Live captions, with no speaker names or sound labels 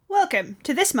Welcome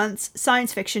to this month's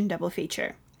science fiction double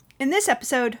feature. In this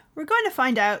episode, we're going to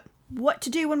find out what to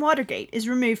do when Watergate is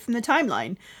removed from the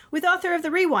timeline with author of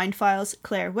the Rewind Files,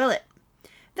 Claire Willett.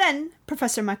 Then,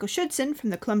 Professor Michael Schudson from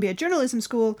the Columbia Journalism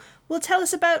School will tell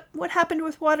us about what happened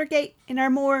with Watergate in our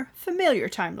more familiar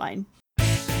timeline.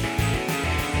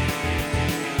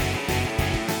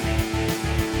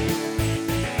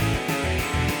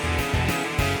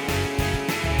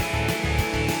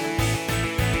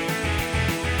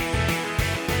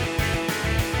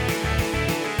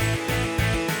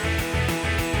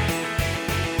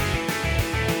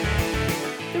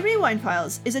 Rewind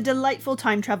Files is a delightful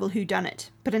time travel whodunit,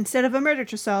 but instead of a murder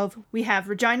to solve, we have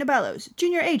Regina Bellows,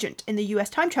 junior agent in the US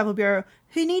Time Travel Bureau,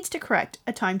 who needs to correct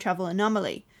a time travel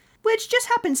anomaly, which just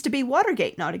happens to be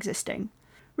Watergate not existing.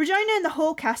 Regina and the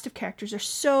whole cast of characters are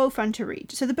so fun to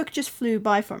read, so the book just flew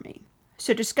by for me.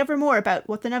 So to discover more about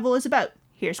what the novel is about,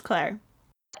 here's Claire.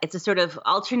 It's a sort of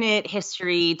alternate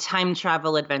history time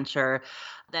travel adventure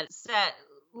that's set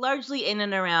largely in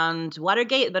and around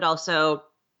Watergate, but also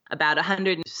about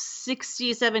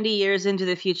 160, 70 years into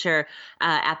the future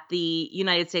at the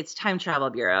United States Time Travel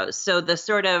Bureau. So the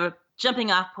sort of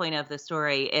jumping off point of the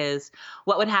story is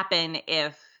what would happen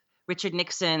if Richard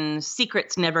Nixon's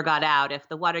secrets never got out, if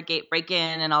the Watergate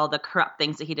break-in and all the corrupt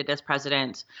things that he did as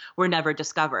president were never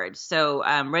discovered. So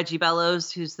Reggie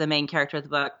Bellows, who's the main character of the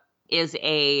book, is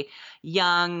a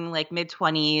young,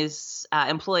 mid-20s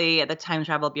employee at the Time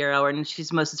Travel Bureau, and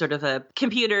she's mostly sort of a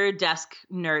computer desk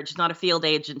nerd. She's not a field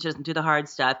agent. She doesn't do the hard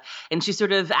stuff. And she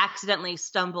sort of accidentally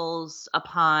stumbles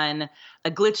upon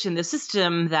a glitch in the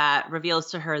system that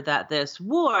reveals to her that this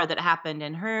war that happened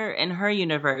in her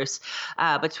universe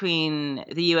between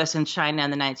the U.S. and China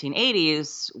in the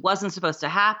 1980s wasn't supposed to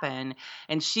happen.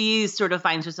 And she sort of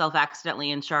finds herself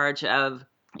accidentally in charge of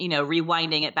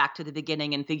rewinding it back to the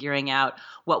beginning and figuring out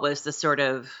what was the sort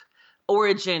of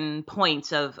origin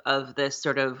point of this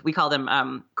sort of, we call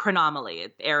them chronomaly,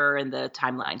 error in the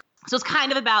timeline. So it's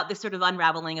kind of about this sort of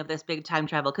unraveling of this big time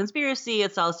travel conspiracy.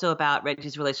 It's also about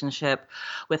Reggie's relationship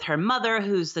with her mother,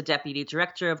 who's the deputy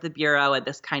director of the Bureau and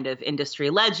this kind of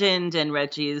industry legend, and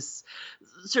Reggie's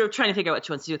sort of trying to figure out what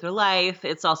she wants to do with her life.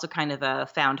 It's also kind of a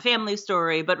found family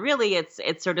story, but really it's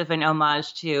sort of an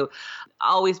homage to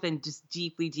always been just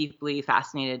deeply, deeply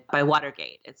fascinated by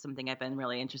Watergate. It's something I've been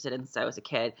really interested in since I was a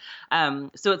kid.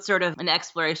 So it's sort of an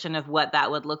exploration of what that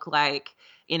would look like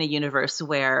in a universe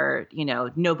where,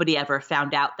 nobody ever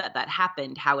found out that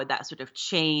happened. How would that sort of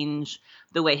change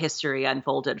the way history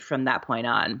unfolded from that point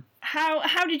on?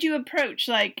 How did you approach,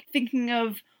 thinking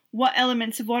of what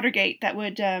elements of Watergate that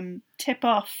would tip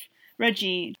off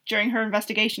Reggie during her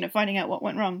investigation of finding out what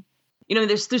went wrong?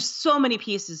 There's so many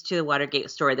pieces to the Watergate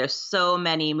story. There's so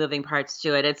many moving parts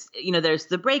to it. It's, there's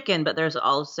the break-in, but there's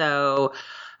also,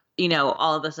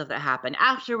 all of the stuff that happened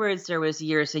afterwards. There was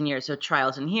years and years of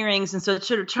trials and hearings. And so it's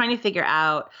sort of trying to figure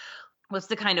out what's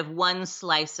the kind of one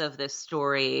slice of this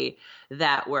story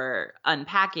that we're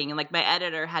unpacking. And my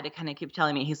editor had to kind of keep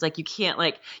telling me, he's like, you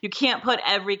can't put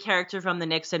every character from the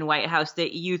Nixon White House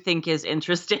that you think is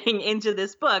interesting into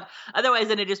this book. Otherwise,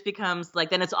 then it just becomes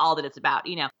then it's all that it's about,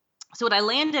 So what I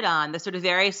landed on, the sort of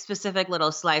very specific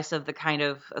little slice of the kind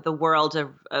of the world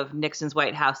of Nixon's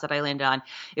White House that I landed on,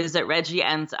 is that Reggie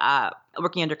ends up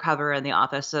working undercover in the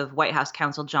office of White House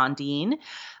counsel John Dean.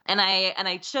 And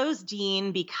I chose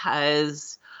Dean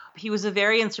because he was a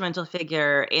very instrumental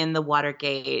figure in the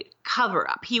Watergate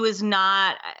cover-up. He was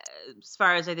not, as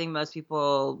far as I think most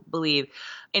people believe,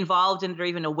 involved in it or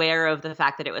even aware of the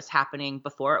fact that it was happening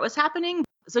before it was happening.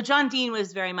 So John Dean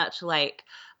was very much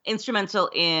instrumental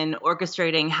in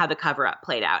orchestrating how the cover-up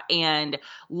played out. And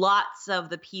lots of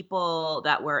the people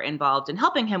that were involved in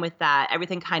helping him with that,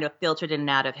 everything kind of filtered in and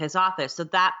out of his office. So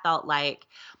that felt like,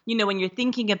 when you're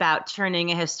thinking about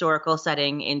turning a historical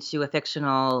setting into a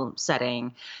fictional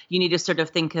setting, you need to sort of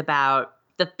think about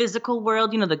the physical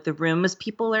world, the rooms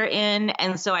people are in.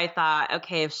 And so I thought,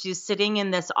 okay, if she's sitting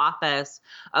in this office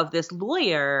of this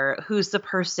lawyer who's the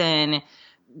person,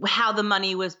 how the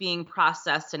money was being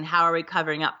processed and how are we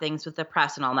covering up things with the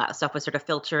press and all that stuff was sort of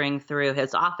filtering through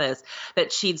his office,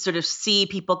 that she'd sort of see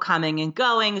people coming and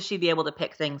going. She'd be able to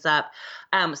pick things up.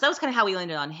 So that was kind of how we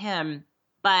landed on him.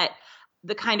 But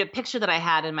the kind of picture that I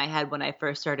had in my head when I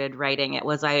first started writing it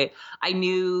was I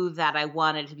knew that I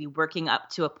wanted to be working up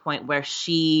to a point where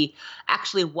she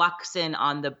actually walks in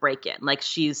on the break-in.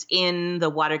 She's in the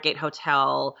Watergate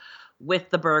Hotel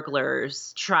with the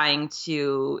burglars trying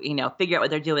to, figure out what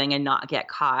they're doing and not get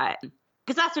caught.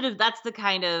 Because that's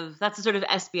the sort of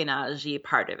espionage-y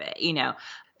part of it,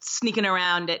 sneaking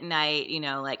around at night,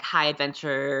 like high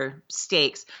adventure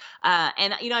stakes.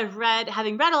 And,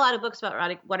 having read a lot of books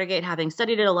about Watergate, having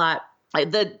studied it a lot,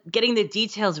 getting the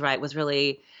details right was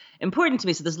really important to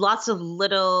me. So there's lots of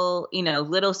little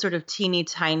sort of teeny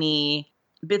tiny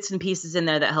bits and pieces in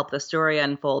there that help the story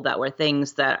unfold that were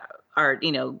things that are,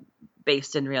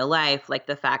 based in real life, like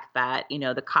the fact that,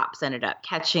 the cops ended up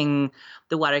catching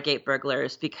the Watergate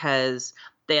burglars because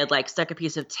they had like stuck a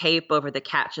piece of tape over the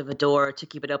catch of a door to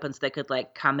keep it open so they could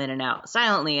like come in and out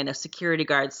silently. And a security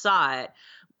guard saw it,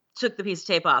 took the piece of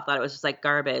tape off, thought it was just like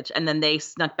garbage. And then they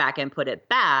snuck back and put it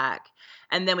back.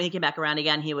 And then when he came back around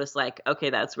again, he was like,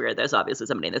 okay, that's weird. There's obviously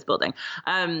somebody in this building.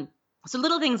 So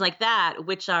little things like that,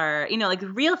 which are, like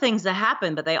real things that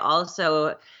happen, but they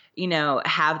also,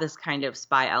 have this kind of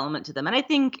spy element to them. And I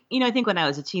think when I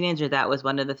was a teenager, that was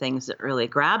one of the things that really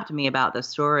grabbed me about the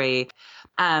story.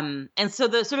 And so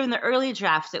the sort of in the early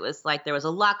drafts, it was like there was a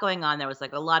lot going on. There was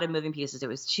like a lot of moving pieces. It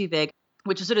was too big,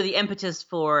 which is sort of the impetus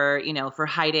for, for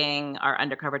hiding our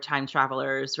undercover time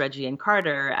travelers, Reggie and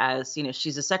Carter, as,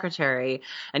 she's a secretary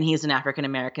and he's an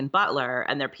African-American butler.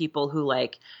 And they're people who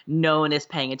like no one is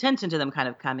paying attention to them kind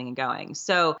of coming and going.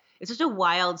 So it's such a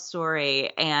wild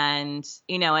story and,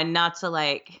 and not to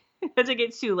like, not to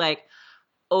get too like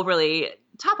overly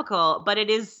topical, but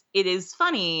it is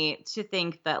funny to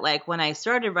think that like when I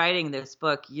started writing this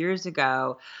book years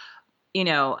ago,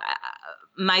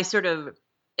 my sort of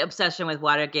obsession with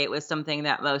Watergate was something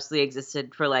that mostly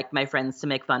existed for like my friends to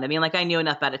make fun of me. Like I knew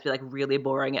enough about it to be like really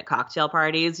boring at cocktail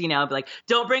parties, be like,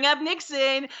 don't bring up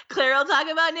Nixon. Claire will talk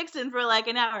about Nixon for like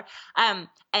an hour.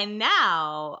 And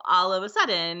now all of a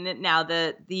sudden, now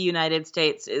that the United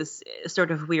States is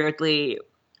sort of weirdly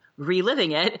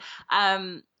reliving it,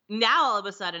 now all of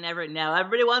a sudden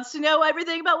everybody wants to know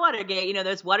everything about Watergate.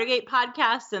 There's Watergate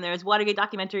podcasts and there's Watergate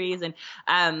documentaries.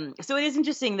 And so it is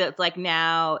interesting that like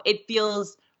now it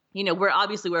feels,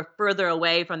 we're further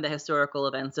away from the historical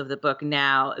events of the book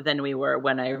now than we were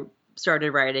when I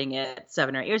started writing it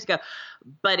 7 or 8 years ago.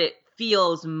 But it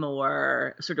feels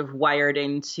more sort of wired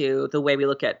into the way we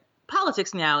look at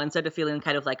politics now instead of feeling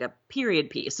kind of like a period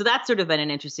piece. So that's sort of been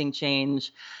an interesting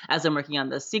change as I'm working on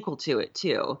the sequel to it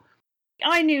too.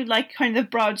 I knew like kind of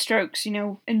broad strokes,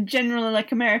 in general,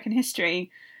 like American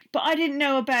history, but I didn't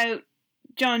know about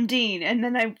John Dean. And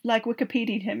then I like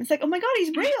Wikipedia'd him. It's like, oh my God,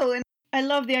 he's real. And I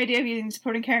love the idea of using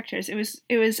supporting characters. It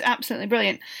was absolutely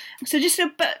brilliant. So just to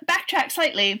backtrack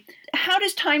slightly, how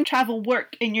does time travel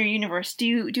work in your universe? Do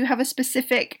you have a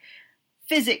specific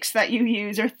physics that you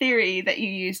use or theory that you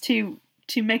use to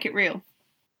make it real?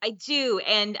 I do.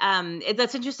 And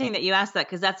that's interesting that you asked that,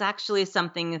 because that's actually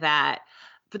something that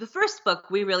for the first book,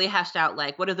 we really hashed out,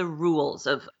 like, what are the rules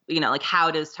of, like,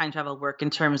 how does time travel work in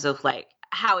terms of, like,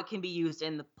 how it can be used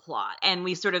in the plot. And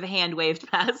we sort of hand waved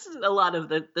past a lot of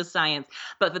the science.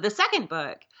 But for the second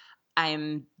book,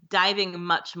 I'm diving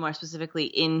much more specifically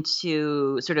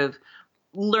into sort of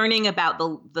learning about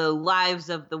the lives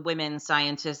of the women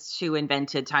scientists who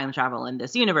invented time travel in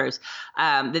this universe,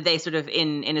 that they sort of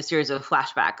in a series of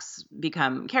flashbacks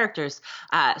become characters.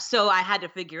 So I had to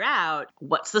figure out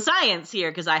what's the science here,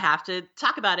 because I have to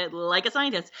talk about it like a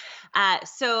scientist.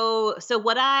 So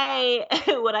what I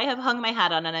what I have hung my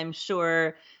hat on, and I'm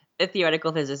sure a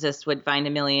theoretical physicist would find a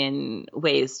million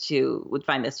ways would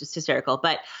find this just hysterical.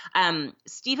 But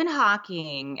Stephen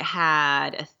Hawking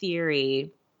had a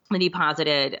theory that he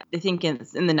posited, I think in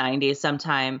the 90s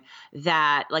sometime,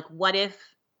 that like, what if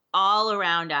all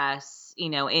around us,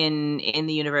 in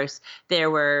the universe, there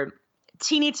were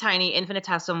teeny tiny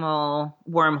infinitesimal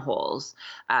wormholes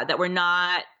that were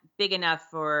not big enough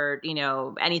for,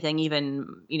 anything, even,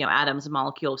 atoms and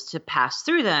molecules to pass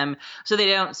through them. So they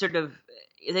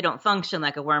don't function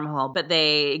like a wormhole, but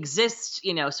they exist,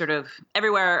 sort of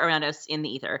everywhere around us in the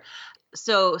ether.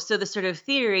 So the sort of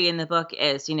theory in the book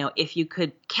is, if you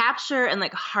could capture and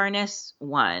like harness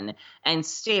one and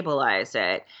stabilize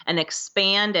it and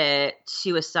expand it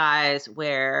to a size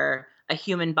where a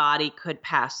human body could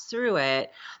pass through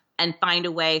it and find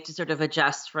a way to sort of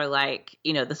adjust for like,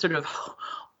 the sort of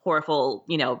horrible,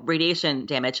 radiation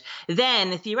damage,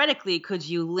 then theoretically, could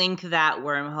you link that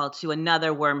wormhole to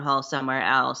another wormhole somewhere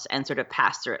else and sort of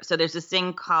pass through it? So there's this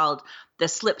thing called the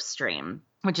slipstream,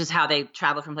 which is how they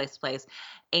travel from place to place.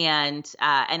 And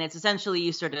it's essentially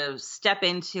you sort of step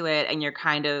into it and you're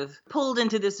kind of pulled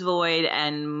into this void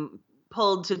and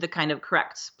pulled to the kind of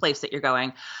correct place that you're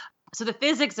going. So the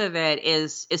physics of it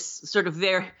is sort of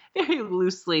very, very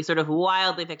loosely, sort of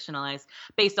wildly fictionalized,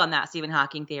 based on that Stephen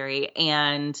Hawking theory,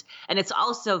 and it's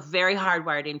also very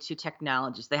hardwired into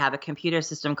technologies. They have a computer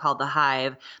system called the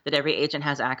Hive that every agent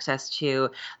has access to,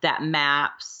 that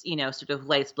maps, sort of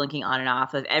lights blinking on and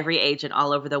off of every agent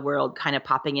all over the world, kind of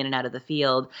popping in and out of the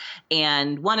field.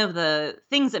 And one of the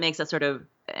things that makes it sort of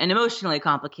an emotionally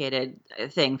complicated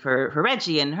thing for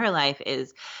Reggie in her life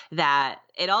is that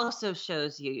it also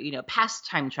shows you, past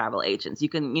time travel agents. You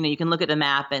can look at the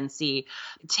map and see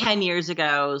 10 years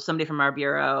ago, somebody from our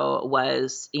bureau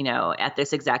was, at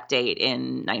this exact date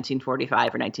in 1945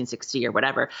 or 1960 or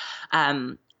whatever.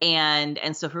 And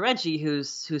so for Reggie,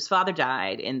 whose father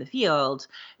died in the field,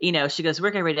 she goes to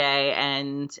work every day,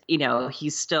 and,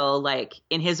 he's still like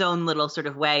in his own little sort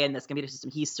of way in this computer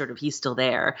system, he's still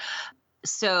there.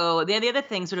 So the other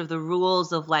thing, sort of the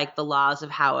rules of like the laws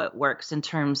of how it works in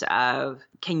terms of,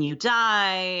 can you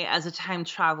die as a time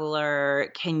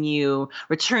traveler? Can you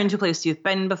return to a place you've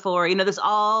been before? There's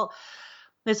all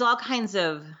kinds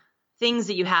of things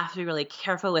that you have to be really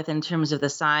careful with in terms of the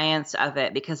science of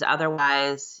it, because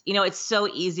otherwise, it's so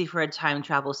easy for a time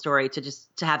travel story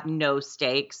to have no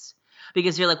stakes.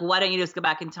 Because you're like, why don't you just go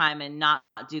back in time and not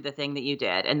do the thing that you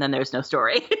did? And then there's no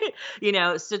story,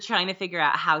 So trying to figure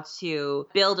out how to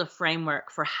build a framework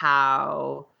for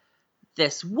how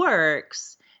this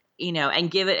works, and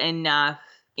give it enough,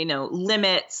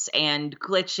 limits and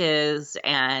glitches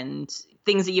and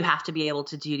things that you have to be able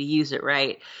to do to use it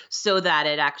right, so that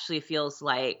it actually feels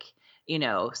like,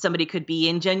 somebody could be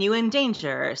in genuine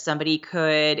danger. Somebody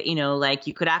could, like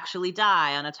you could actually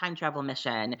die on a time travel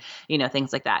mission,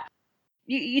 things like that.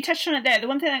 You touched on it there. The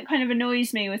one thing that kind of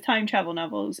annoys me with time travel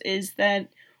novels is that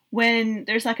when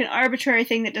there's like an arbitrary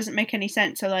thing that doesn't make any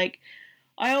sense. So like,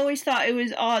 I always thought it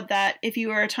was odd that if you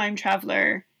were a time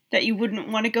traveler that you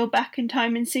wouldn't want to go back in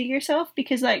time and see yourself,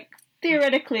 because like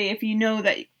theoretically, if you know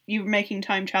that you were making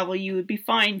time travel, you would be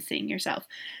fine seeing yourself.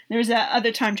 There's a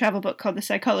other time travel book called The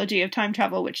Psychology of Time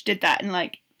Travel, which did that. And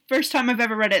like, first time I've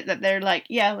ever read it, that they're like,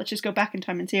 yeah, let's just go back in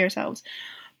time and see ourselves.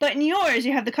 But in yours,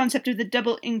 you have the concept of the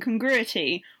double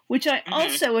incongruity, which I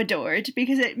also adored,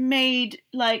 because it made,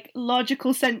 like,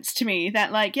 logical sense to me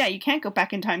that, like, yeah, you can't go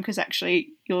back in time because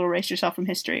actually you'll erase yourself from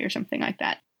history or something like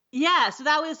that. Yeah, so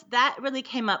that really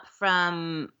came up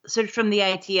from the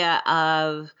idea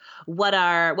of what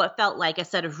felt like a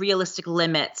set of realistic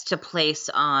limits to place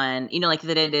on, like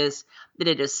that it is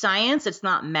science, it's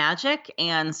not magic,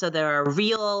 and so there are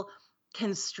real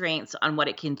constraints on what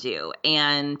it can do,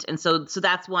 and so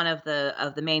that's one of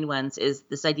the main ones, is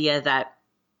this idea that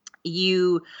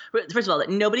first of all, that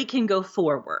nobody can go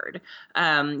forward.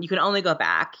 You can only go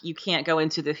back. You can't go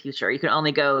into the future. You can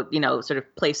only go, sort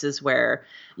of places where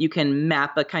you can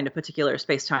map a kind of particular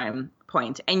space-time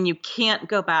point, and you can't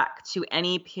go back to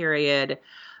any period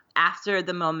after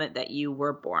the moment that you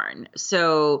were born.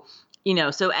 So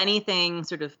so anything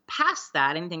sort of past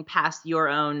that, anything past your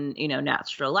own,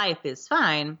 natural life is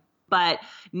fine, but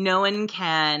no one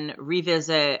can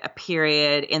revisit a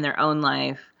period in their own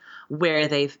life where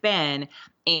they've been.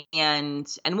 And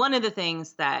one of the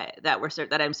things that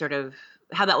I'm sort of,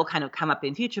 how that will kind of come up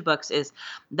in future books, is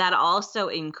that also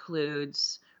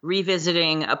includes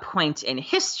revisiting a point in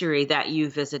history that you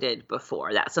visited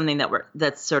before. That's something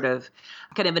that's sort of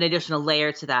kind of an additional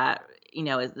layer to that.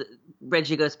 As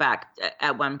Reggie goes back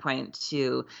at one point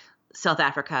to South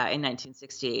Africa in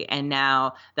 1960, and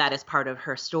now that is part of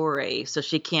her story, so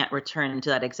she can't return to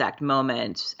that exact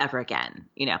moment ever again.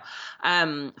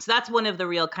 So that's one of the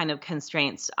real kind of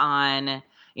constraints on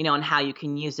on how you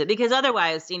can use it, because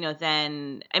otherwise,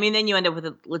 then you end up with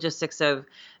the logistics of,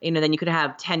 then you could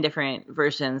have 10 different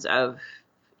versions of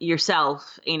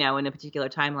yourself, in a particular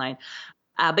timeline.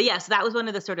 But yes, that was one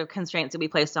of the sort of constraints that we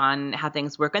placed on how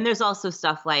things work. And there's also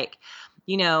stuff like,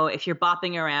 if you're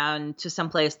bopping around to some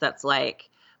place that's like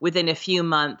within a few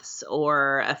months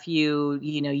or a few,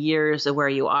 years of where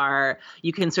you are,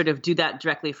 you can sort of do that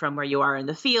directly from where you are in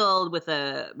the field with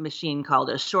a machine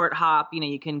called a short hop.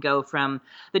 You can go from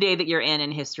the day that you're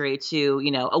in history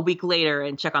to, a week later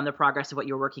and check on the progress of what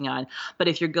you're working on. But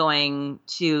if you're going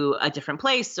to a different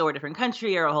place or a different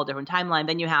country or a whole different timeline,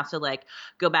 then you have to like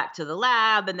go back to the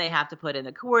lab and they have to put in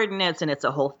the coordinates, and it's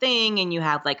a whole thing. And you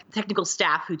have like technical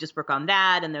staff who just work on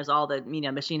that, and there's all the,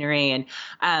 machinery.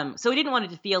 And so we didn't want it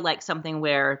to feel like something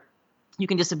where you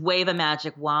can just wave a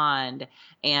magic wand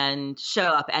and show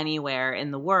up anywhere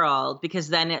in the world, because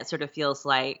then it sort of feels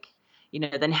like,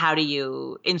 then how do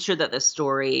you ensure that the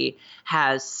story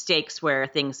has stakes where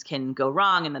things can go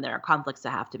wrong, and then there are conflicts that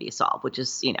have to be solved, which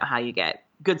is, how you get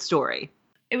good story.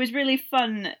 It was really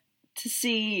fun to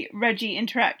see Reggie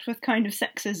interact with kind of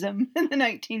sexism in the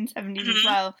 1970s as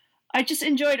well. I just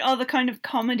enjoyed all the kind of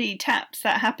comedy taps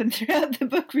that happened throughout the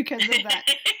book because of that.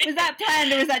 Was that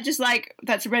planned, or was that just like,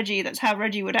 that's Reggie, that's how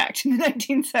Reggie would act in the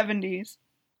 1970s?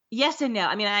 Yes and no.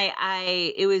 I mean,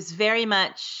 it was very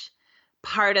much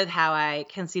part of how I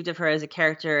conceived of her as a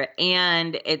character,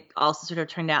 and it also sort of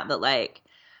turned out that, like,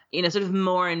 you know, sort of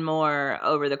more and more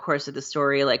over the course of the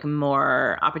story, like,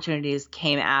 more opportunities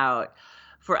came out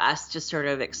for us to sort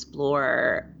of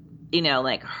explore, you know,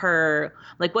 like, her,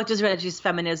 like, what does Reggie's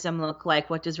feminism look like?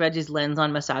 What does Reggie's lens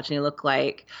on misogyny look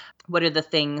like? What are the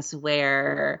things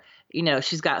where, you know,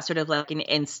 she's got sort of like an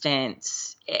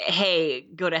instant, hey,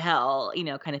 go to hell, you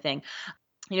know, kind of thing.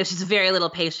 You know, she's very little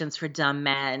patience for dumb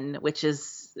men, which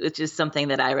is something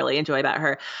that I really enjoy about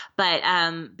her. But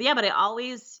I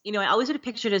always, you know, I always sort of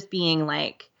pictured as being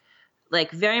like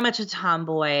very much a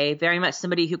tomboy, very much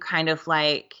somebody who kind of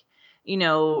like, you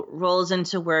know, rolls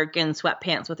into work in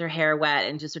sweatpants with her hair wet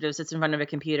and just sort of sits in front of a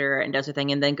computer and does her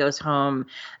thing and then goes home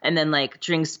and then like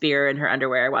drinks beer in her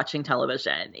underwear watching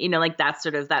television. You know, like that's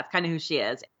kind of who she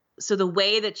is. So the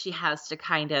way that she has to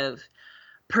kind of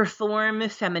perform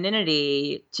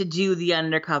femininity to do the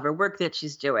undercover work that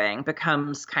she's doing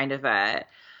becomes kind of a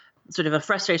sort of a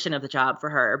frustration of the job for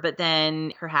her. But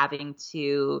then her having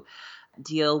to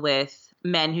deal with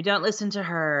men who don't listen to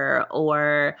her,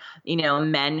 or, you know,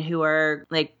 men who are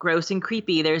like gross and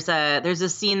creepy. There's a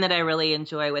scene that I really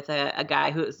enjoy with a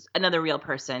guy who's another real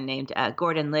person named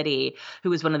Gordon Liddy, who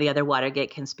was one of the other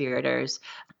Watergate conspirators,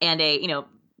 and a, you know,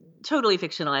 totally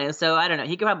fictionalized, so I don't know,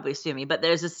 he could probably sue me, but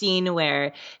there's a scene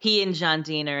where he and John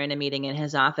Dean are in a meeting in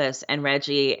his office, and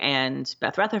Reggie and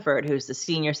Beth Rutherford, who's the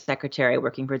senior secretary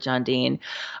working for John Dean,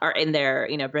 are in there,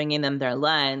 you know, bringing them their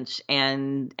lunch,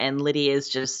 and Liddy is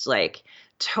just like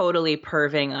totally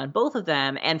perving on both of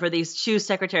them. And for these two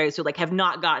secretaries who like have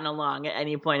not gotten along at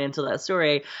any point into that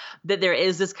story, that there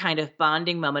is this kind of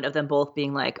bonding moment of them both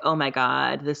being like, oh my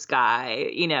God, this guy,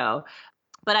 you know.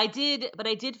 But I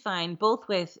did find both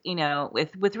with, you know,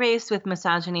 with race, with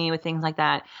misogyny, with things like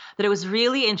that, that I was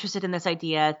really interested in this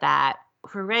idea that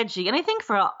for Reggie, and I think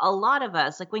for a lot of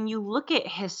us, like when you look at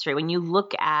history, when you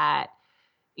look at,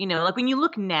 you know, like when you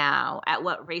look now at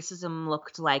what racism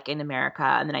looked like in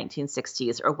America in the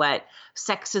 1960s, or what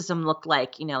sexism looked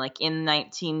like, you know, like in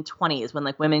 1920s when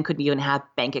like women couldn't even have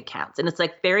bank accounts. And it's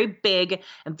like very big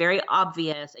and very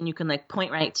obvious, and you can like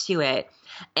point right to it.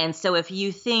 And so if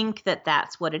you think that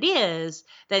that's what it is,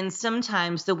 then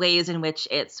sometimes the ways in which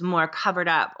it's more covered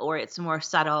up, or it's more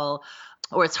subtle,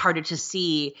 or it's harder to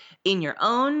see in your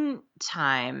own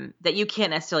time, that you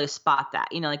can't necessarily spot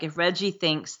that. You know, like if Reggie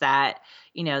thinks that,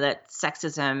 you know, that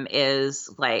sexism is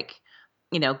like,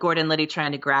 you know, Gordon Liddy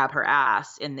trying to grab her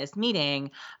ass in this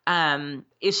meeting,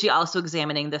 is she also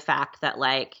examining the fact that,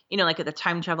 like, you know, like at the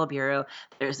Time Travel Bureau,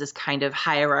 there's this kind of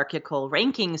hierarchical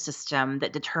ranking system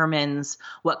that determines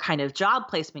what kind of job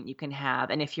placement you can have.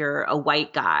 And if you're a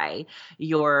white guy,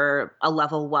 you're a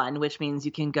level 1, which means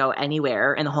you can go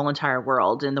anywhere in the whole entire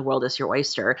world, and the world is your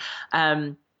oyster.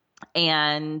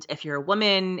 And if you're a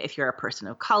woman, if you're a person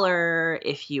of color,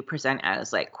 if you present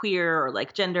as like queer or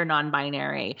like gender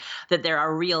non-binary, that there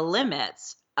are real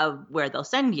limits of where they'll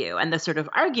send you. And the sort of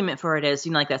argument for it is,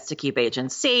 you know, like that's to keep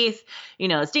agents safe. You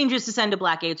know, it's dangerous to send a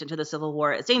black agent to the Civil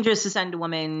War. It's dangerous to send a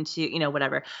woman to, you know,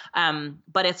 whatever.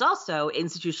 But it's also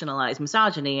institutionalized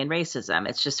misogyny and racism.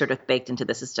 It's just sort of baked into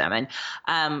the system.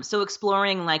 And so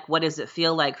exploring like, what does it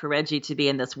feel like for Reggie to be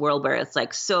in this world where it's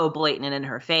like so blatant and in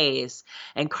her face,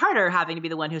 and Carter having to be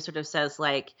the one who sort of says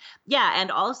like, yeah, and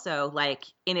also like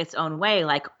in its own way,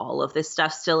 like all of this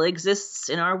stuff still exists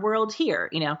in our world here,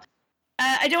 you know?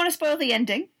 I don't want to spoil the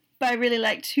ending, but I really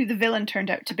liked who the villain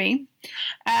turned out to be.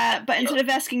 But instead of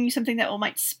asking you something that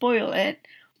might spoil it,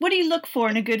 what do you look for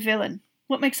in a good villain?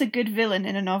 What makes a good villain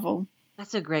in a novel?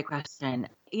 That's a great question.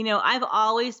 You know, I've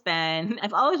always been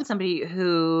somebody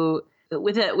who,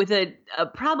 with a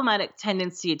problematic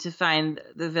tendency to find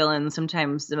the villain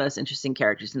sometimes the most interesting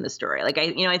characters in the story. Like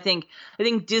I think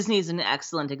Disney's an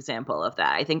excellent example of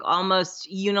that. I think almost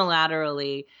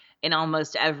unilaterally, in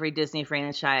almost every Disney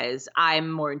franchise, I'm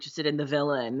more interested in the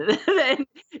villain than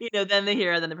the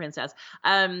hero, than the princess.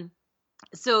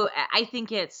 So I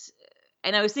think it's,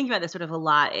 and I was thinking about this sort of a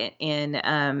lot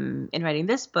in writing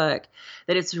this book,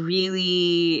 that it's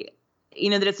really,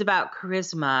 you know, that it's about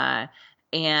charisma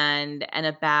and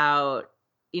about,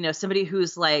 you know, somebody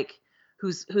who's like,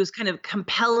 who's kind of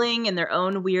compelling in their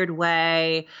own weird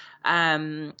way.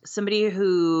 Somebody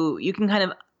who you can kind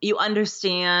of, you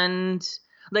understand.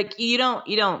 Like you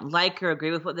don't like or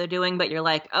agree with what they're doing, but you're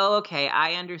like, oh, okay,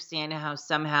 I understand how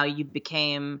somehow you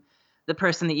became the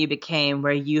person that you became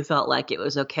where you felt like it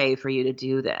was okay for you to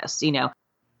do this.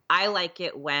 I like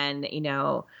it when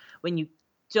you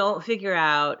don't figure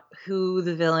out who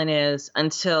the villain is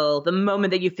until the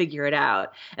moment that you figure it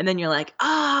out. And then you're like,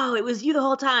 oh, it was you the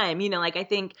whole time. I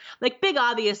think like big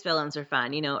obvious villains are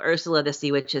fun. Ursula the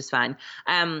Sea Witch is fun.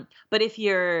 But if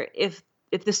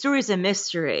the story is a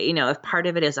mystery, if part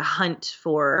of it is a hunt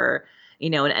for,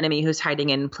 an enemy who's hiding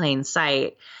in plain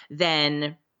sight,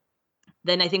 then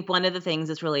I think one of the things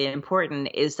that's really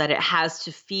important is that it has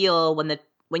to feel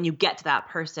when you get to that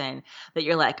person that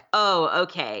you're like, oh,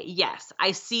 okay, yes,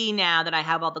 I see now that I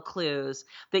have all the clues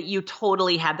that you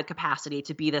totally had the capacity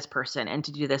to be this person and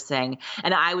to do this thing.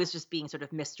 And I was just being sort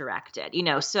of misdirected,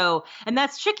 So, and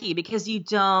that's tricky because you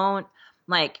can't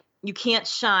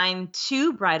shine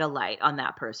too bright a light on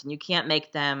that person. You can't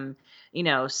make them,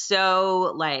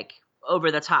 so like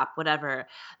over the top, whatever,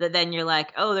 that then you're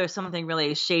like, oh, there's something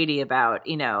really shady about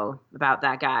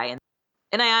that guy.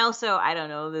 And I don't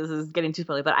know, this is getting too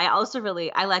silly, but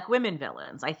I like women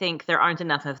villains. I think there aren't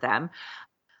enough of them.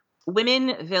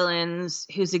 Women villains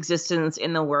whose existence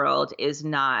in the world is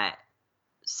not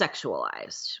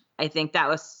sexualized. I think that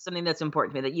was something that's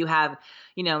important to me, that you have,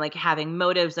 like having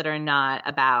motives that are not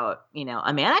about,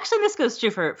 a man. Actually, this goes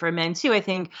true for men too. I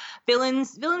think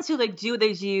villains who like do what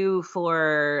they do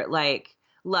for like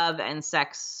love and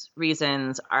sex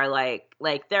reasons are like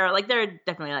there are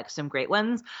definitely like some great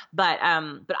ones, but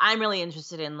I'm really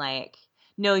interested in like,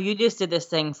 no, you just did this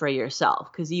thing for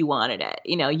yourself because you wanted it.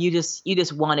 You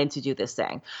just wanted to do this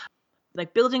thing.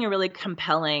 Like building a really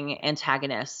compelling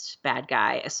antagonist bad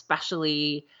guy,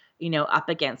 especially, up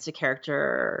against a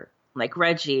character like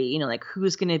Reggie, like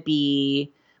who's going to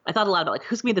be, I thought a lot about like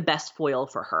who's going to be the best foil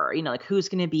for her, like who's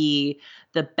going to be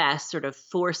the best sort of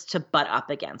force to butt up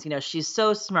against. She's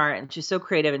so smart and she's so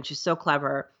creative and she's so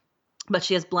clever, but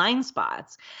she has blind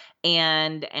spots.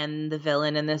 And the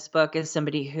villain in this book is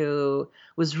somebody who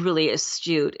was really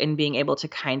astute in being able to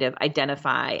kind of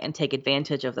identify and take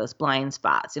advantage of those blind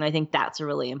spots. And I think that's a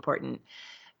really important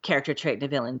character trait in a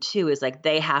villain too, is like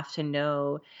they have to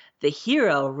know the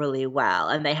hero really well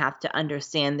and they have to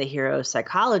understand the hero's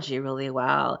psychology really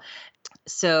well.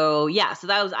 So yeah,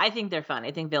 I think they're fun.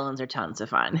 I think villains are tons of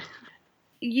fun.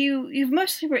 You've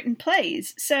mostly written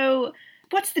plays. So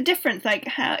what's the difference? Like,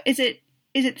 how is it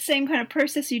the same kind of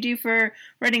process you do for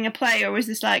writing a play, or was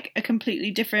this like a completely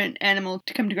different animal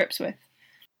to come to grips with?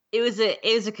 It was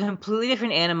a completely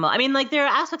different animal. I mean, like there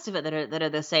are aspects of it that are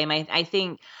the same. I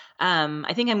think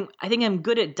I'm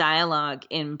good at dialogue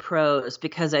in prose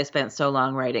because I spent so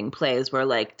long writing plays where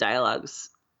like dialogue's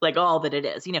like all that it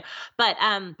is, But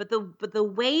the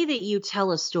way that you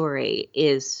tell a story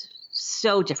is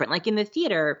so different. Like in the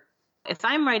theater, if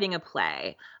I'm writing a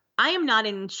play, I am not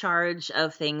in charge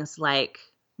of things like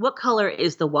what color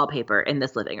is the wallpaper in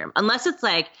this living room? Unless it's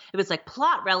like, if it's like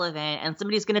plot relevant and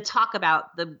somebody's going to talk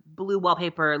about the blue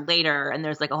wallpaper later and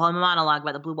there's like a whole monologue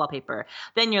about the blue wallpaper,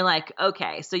 then you're like,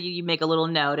 okay, so you make a little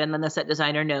note and then the set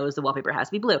designer knows the wallpaper has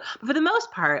to be blue. But for the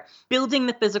most part, building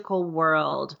the physical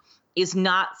world is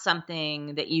not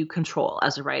something that you control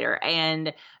as a writer,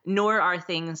 and nor are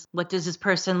things, what does this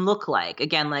person look like?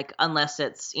 Again, like unless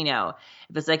it's, if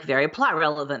it's like very plot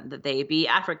relevant that they be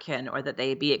African or that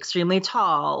they be extremely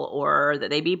tall or that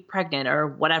they be pregnant or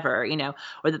whatever,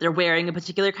 or that they're wearing a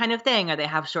particular kind of thing or they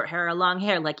have short hair or long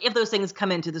hair. Like if those things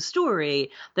come into the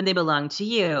story, then they belong to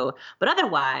you. But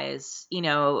otherwise,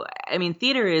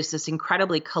 theater is this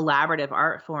incredibly collaborative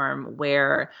art form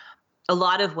where a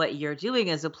lot of what you're doing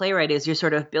as a playwright is you're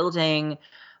sort of building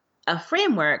a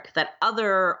framework that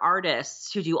other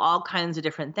artists who do all kinds of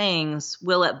different things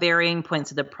will at varying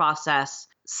points of the process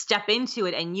step into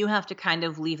it, and you have to kind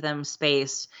of leave them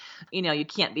space. You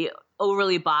can't be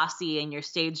overly bossy in your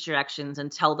stage directions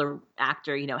and tell the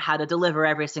actor, how to deliver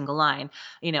every single line.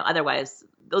 Otherwise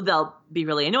they'll be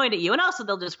really annoyed at you, and also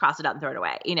they'll just cross it out and throw it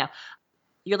away.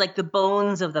 You're like the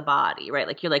bones of the body, right?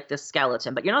 Like you're like the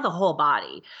skeleton, but you're not the whole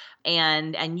body.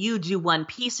 And you do one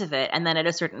piece of it. And then at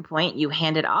a certain point you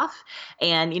hand it off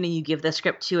and, you give the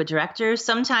script to a director.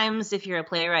 Sometimes if you're a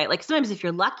playwright, like sometimes if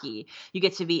you're lucky, you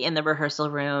get to be in the rehearsal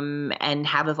room and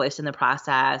have a voice in the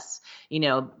process,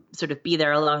 sort of be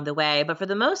there along the way. But for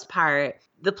the most part,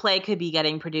 the play could be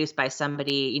getting produced by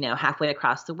somebody, halfway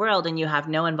across the world and you have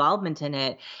no involvement in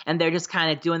it. And they're just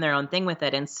kind of doing their own thing with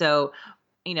it. And so,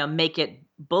 make it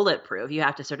bulletproof. You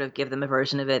have to sort of give them a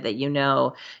version of it that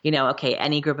okay,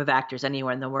 any group of actors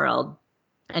anywhere in the world,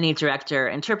 any director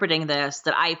interpreting this,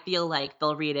 that I feel like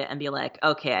they'll read it and be like,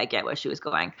 okay, I get where she was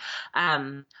going.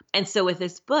 And so with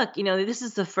this book, this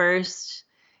is the first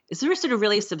sort of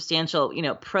really substantial,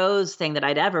 prose thing that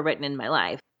I'd ever written in my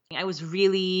life. I was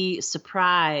really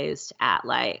surprised at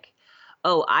like,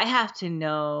 oh, I have to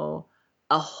know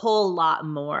a whole lot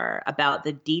more about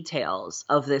the details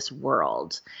of this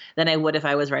world than I would if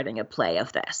I was writing a play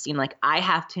of this. Like I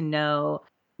have to know,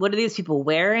 what are these people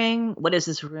wearing? What does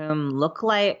this room look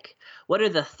like? What are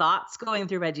the thoughts going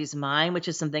through Reggie's mind, which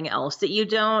is something else that you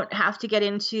don't have to get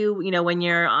into,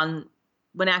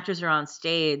 when actors are on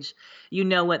stage,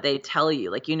 what they tell you,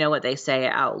 like, what they say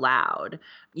out loud.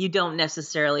 You don't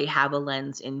necessarily have a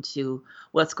lens into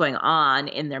what's going on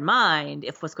in their mind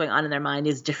if what's going on in their mind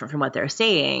is different from what they're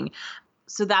saying.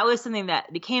 So that was something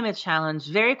that became a challenge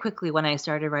very quickly when I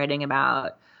started writing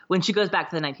about when she goes back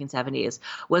to the 1970s,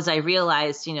 was I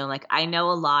realized, like I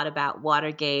know a lot about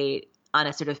Watergate on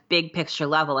a sort of big picture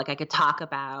level. Like I could talk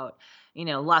about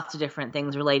lots of different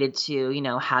things related to,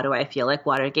 how do I feel like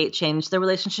Watergate changed the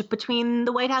relationship between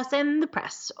the White House and the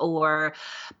press, or,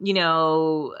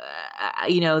 the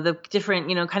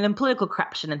different, kind of political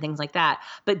corruption and things like that.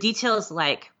 But details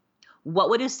like, what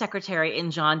would a secretary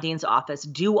in John Dean's office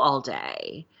do all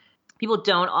day? People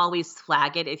don't always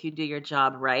flag it if you do your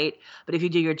job right, but if you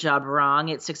do your job wrong,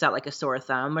 it sticks out like a sore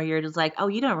thumb, where you're just like, oh,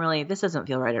 this doesn't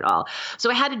feel right at all.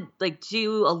 So I had to like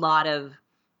do a lot of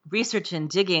research and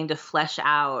digging to flesh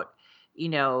out,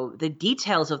 the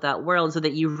details of that world so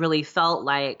that you really felt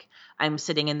like I'm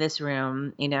sitting in this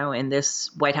room, in this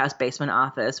White House basement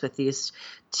office with these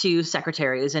two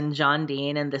secretaries and John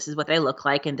Dean, and this is what they look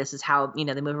like, and this is how,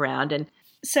 they move around. And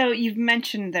so you've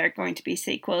mentioned there are going to be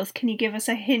sequels. Can you give us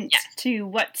a hint to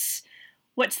what's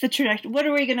the trajectory? What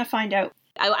are we going to find out?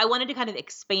 I wanted to kind of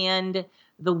expand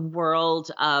the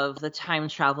world of the Time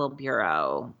Travel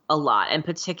Bureau a lot, and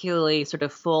particularly sort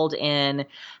of fold in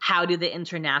how do the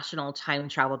international time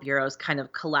travel bureaus kind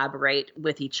of collaborate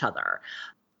with each other.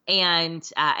 And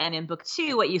in book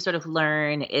 2, what you sort of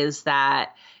learn is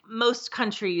that most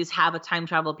countries have a time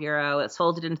travel bureau. It's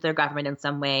folded into their government in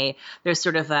some way. There's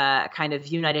sort of a kind of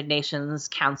United Nations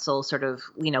Council sort of,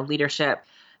 leadership.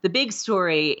 The big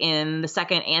story in the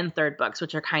second and third books,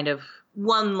 which are kind of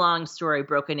one long story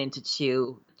broken into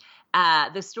 2.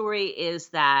 The story is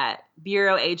that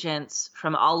bureau agents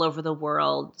from all over the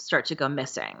world start to go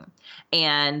missing,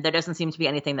 and there doesn't seem to be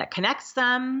anything that connects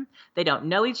them. They don't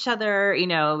know each other.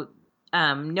 No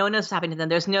one knows what's happening to them.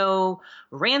 There's no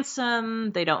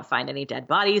ransom. They don't find any dead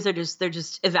bodies. They're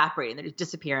just evaporating. They're just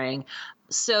disappearing.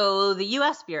 So the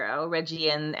U.S. Bureau,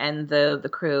 Reggie and the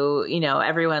crew,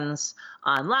 everyone's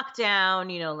on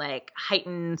lockdown, like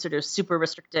heightened sort of super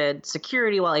restricted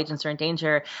security while agents are in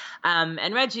danger.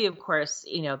 And Reggie, of course,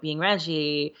 being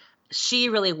Reggie, she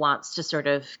really wants to sort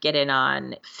of get in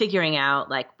on figuring out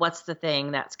like what's the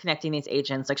thing that's connecting these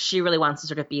agents. Like she really wants to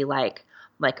sort of be like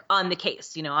on the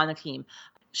case, on the team.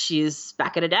 She's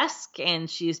back at a desk and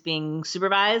she's being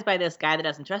supervised by this guy that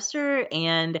doesn't trust her.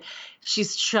 And she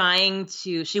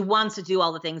wants to do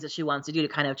all the things that she wants to do to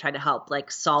kind of try to help like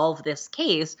solve this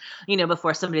case,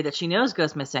 before somebody that she knows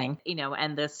goes missing,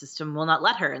 and the system will not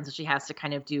let her. And so she has to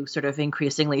kind of do sort of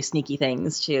increasingly sneaky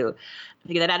things to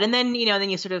figure that out. And then, then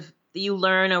you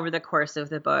learn over the course of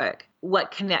the book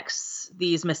what connects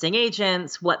these missing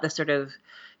agents, what the sort of,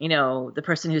 the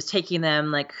person who's taking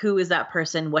them, like who is that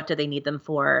person? What do they need them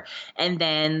for? And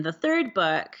then the third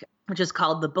book, which is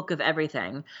called The Book of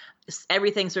Everything,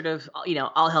 everything sort of,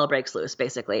 all hell breaks loose,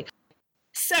 basically.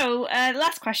 So the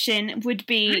last question would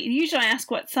be, usually I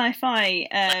ask what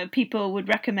sci-fi people would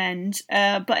recommend,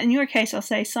 but in your case I'll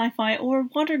say sci-fi or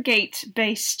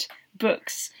Watergate-based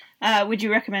books. Would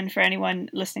you recommend for anyone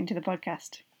listening to the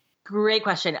podcast? Great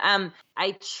question.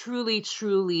 I truly,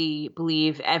 truly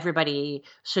believe everybody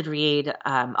should read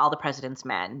All the President's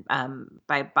Men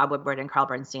by Bob Woodward and Carl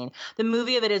Bernstein. The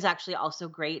movie of it is actually also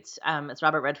great. It's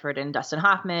Robert Redford and Dustin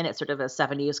Hoffman. It's sort of a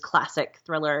 70s classic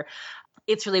thriller.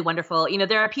 It's really wonderful.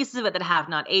 There are pieces of it that have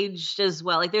not aged as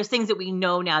well. Like there's things that we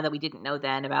know now that we didn't know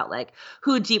then about like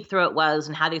who Deep Throat was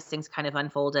and how these things kind of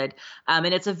unfolded. And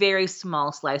it's a very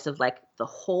small slice of like the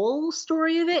whole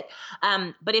story of it.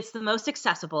 But it's the most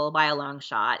accessible by a long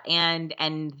shot.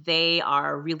 And they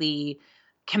are really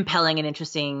compelling and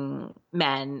interesting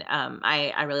men.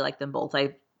 I really like them both.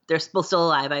 They're still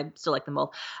alive. I still like them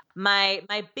both.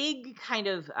 My big kind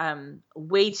of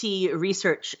weighty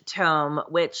research tome,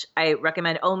 which I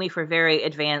recommend only for very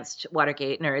advanced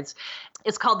Watergate nerds,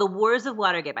 it's called The Wars of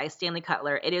Watergate by Stanley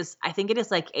Cutler. I think it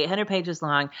is like 800 pages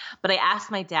long. But I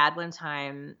asked my dad one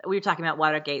time, we were talking about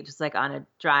Watergate just like on a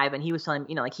drive, and he was telling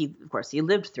me, like he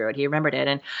lived through it, he remembered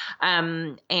it,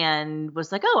 and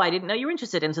was like, oh, I didn't know you were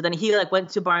interested. And so then he like went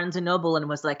to Barnes and Noble and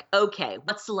was like, okay,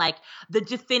 what's like the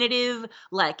definitive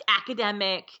like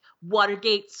academic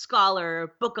Watergate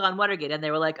scholar book on Watergate. And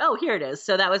they were like, oh, here it is.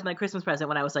 So that was my Christmas present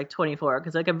when I was like 24,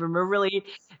 because like I'm from a really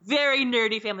very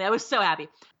nerdy family. I was so happy.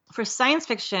 For science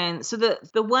fiction, so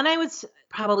the one I was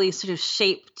probably sort of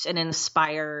shaped and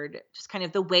inspired, just kind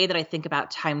of the way that I think about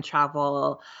time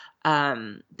travel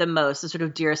the most, the sort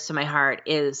of dearest to my heart,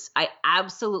 is I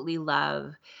absolutely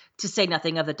love To Say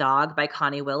Nothing of the Dog by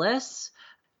Connie Willis.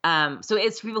 So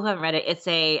it's, for people who haven't read it, it's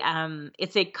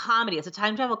a comedy. It's a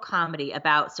time travel comedy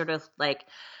about sort of like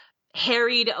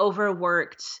harried,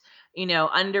 overworked,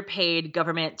 underpaid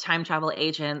government time travel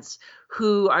agents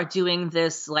who are doing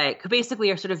this, like, who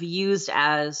basically are sort of used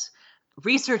as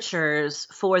researchers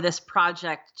for this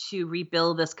project to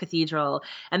rebuild this cathedral.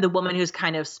 And the woman who's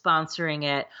kind of sponsoring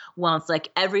it wants like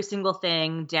every single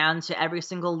thing down to every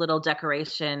single little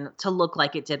decoration to look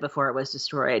like it did before it was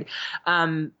destroyed.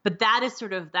 But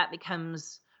that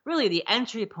becomes really the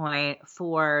entry point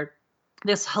for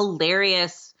this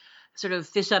hilarious sort of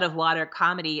fish out of water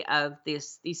comedy of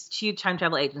these two time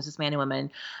travel agents, this man and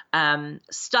woman,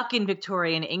 stuck in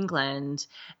Victorian England,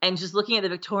 and just looking at the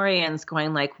Victorians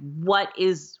going like, what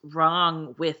is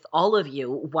wrong with all of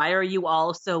you? Why are you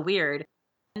all so weird?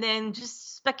 And then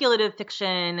just speculative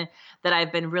fiction that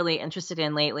I've been really interested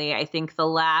in lately. I think the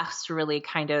last really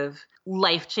kind of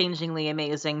life-changingly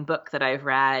amazing book that I've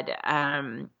read,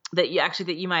 that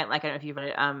you might like, I don't know if you've read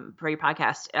it for your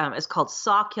podcast, is called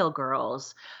Sawkill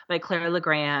Girls by Claire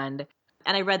Legrand.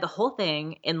 And I read the whole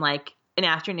thing in like an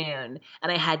afternoon,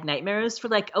 and I had nightmares for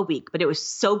like a week, but it was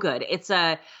so good. It's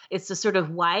a sort of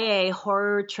YA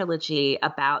horror trilogy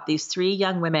about these three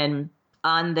young women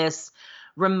on this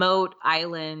remote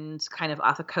island kind of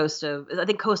off the coast of, I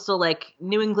think, coastal like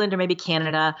New England or maybe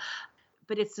Canada.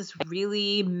 But it's this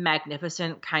really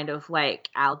magnificent kind of like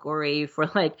allegory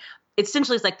for like,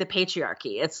 essentially it's like the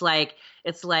patriarchy. It's like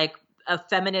a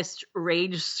feminist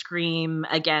rage scream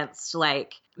against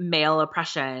like male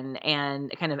oppression,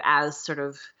 and kind of as sort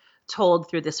of told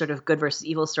through this sort of good versus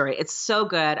evil story. It's so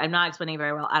good. I'm not explaining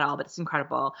very well at all, but it's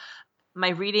incredible. My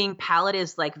reading palette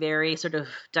is like very sort of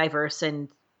diverse and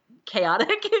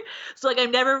chaotic. So like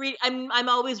I'm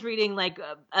always reading like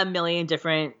a million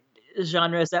different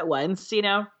genres at once,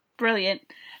 Brilliant.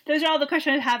 Those are all the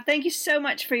questions I have. Thank you so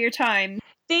much for your time.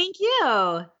 Thank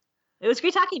you. It was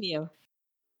great talking to you.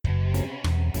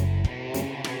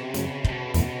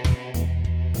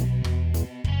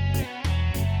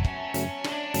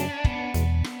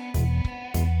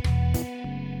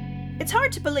 It's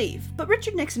hard to believe, but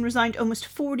Richard Nixon resigned almost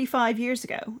 45 years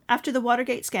ago, after the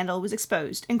Watergate scandal was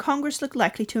exposed and Congress looked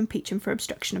likely to impeach him for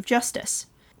obstruction of justice.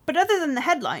 But other than the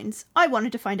headlines, I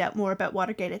wanted to find out more about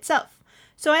Watergate itself.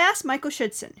 So I asked Michael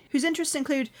Schudson, whose interests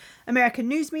include American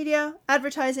news media,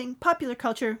 advertising, popular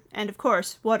culture, and of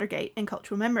course, Watergate and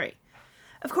cultural memory.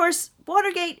 Of course,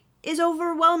 Watergate is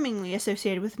overwhelmingly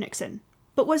associated with Nixon.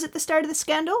 But was it the start of the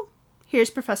scandal?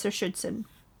 Here's Professor Schudson.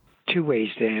 Two ways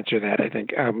to answer that, I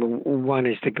think. One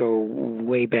is to go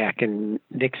way back in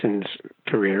Nixon's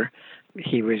career.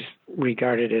 He was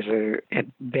regarded as at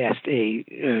best a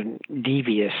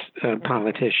devious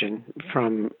politician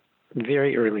from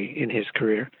very early in his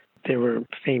career. There were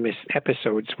famous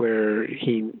episodes where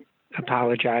he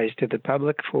apologized to the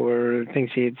public for things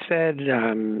he had said,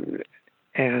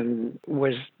 and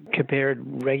was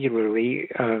compared regularly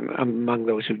among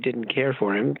those who didn't care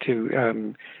for him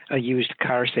to a used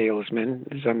car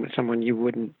salesman, someone you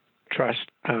wouldn't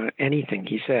trust anything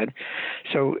he said.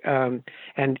 So,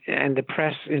 and the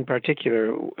press in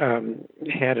particular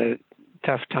had a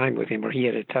tough time with him, or he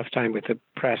had a tough time with the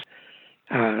press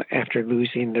after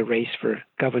losing the race for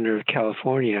governor of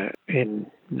California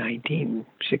in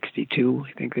 1962,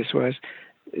 I think this was,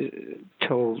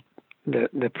 told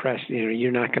the press,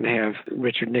 you're not going to have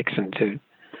Richard Nixon to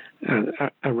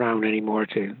around anymore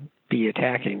to be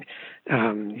attacking.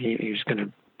 He was going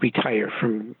to retire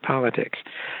from politics.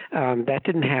 That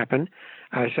didn't happen.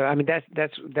 So I mean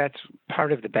that's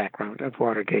part of the background of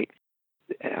Watergate.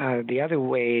 The other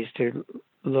way is to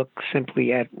look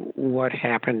simply at what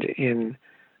happened in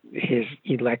his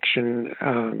election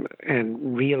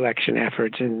and re-election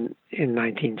efforts in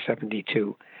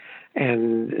 1972.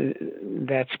 And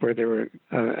that's where there were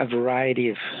a variety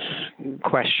of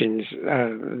questions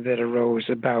that arose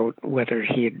about whether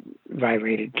he had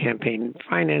violated campaign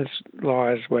finance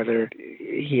laws, whether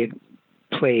he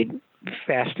had played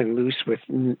fast and loose with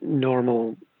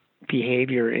normal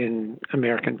behavior in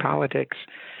American politics.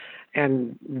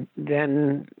 And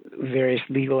then various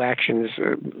legal actions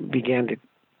began to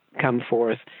come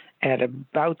forth at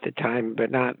about the time, but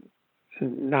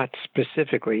not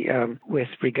specifically, with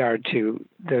regard to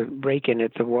the break-in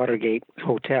at the Watergate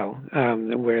Hotel,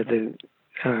 where the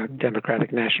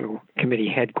Democratic National Committee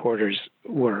headquarters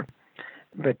were.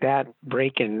 But that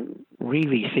break-in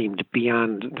really seemed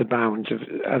beyond the bounds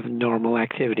of normal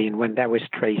activity. And when that was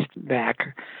traced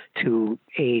back to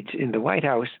aides in the White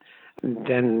House,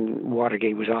 then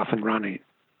Watergate was off and running.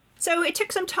 So it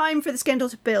took some time for the scandal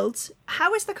to build.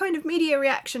 How was the kind of media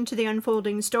reaction to the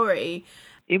unfolding story?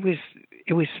 It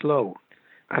was slow.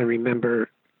 I remember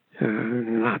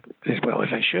not as well as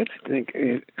I should.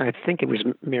 I think it was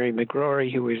Mary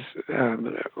McGrory who was,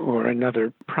 or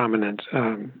another prominent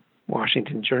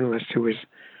Washington journalist who was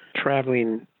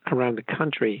traveling around the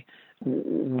country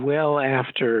well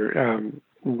after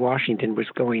Washington was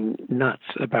going nuts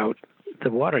about the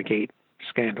Watergate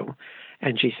scandal.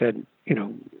 And she said,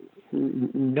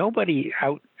 nobody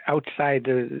outside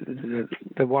the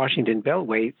Washington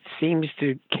Beltway seems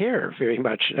to care very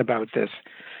much about this.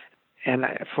 And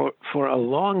for a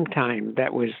long time,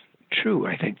 that was true.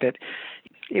 I think that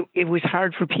it was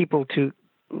hard for people to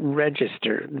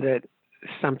register that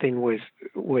something was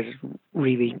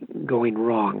really going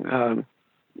wrong.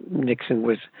 Nixon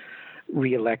was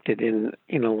reelected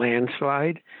in a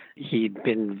landslide. He'd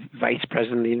been vice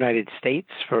president of the United States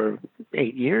for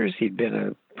 8 years. He'd been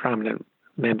a prominent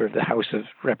member of the House of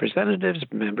Representatives,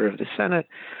 member of the Senate.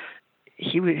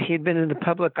 He'd been in the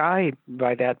public eye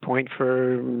by that point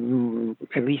for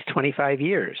at least 25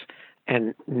 years.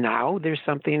 And now there's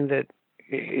something that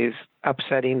is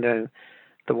upsetting the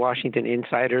Washington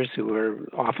insiders, who are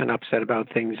often upset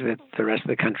about things that the rest of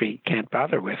the country can't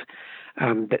bother with.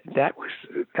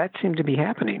 That seemed to be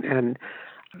happening. And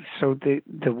so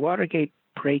the Watergate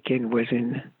break-in was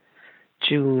in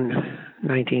June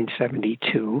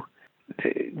 1972.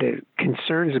 The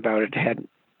concerns about it had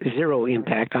zero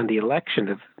impact on the election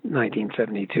of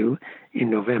 1972 in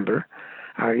November.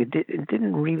 It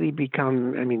didn't really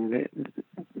become,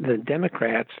 the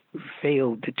Democrats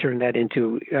failed to turn that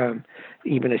into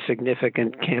even a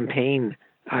significant campaign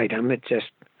item.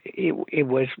 It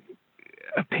was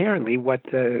apparently what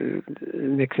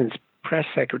Nixon's press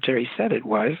secretary said it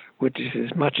was, which is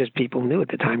as much as people knew at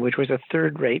the time, which was a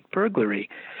third-rate burglary.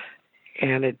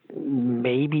 And it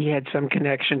maybe had some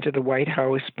connection to the White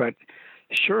House, but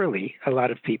surely a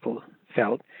lot of people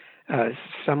felt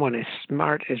someone as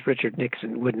smart as Richard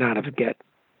Nixon would not have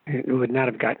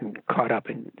gotten caught up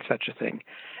in such a thing.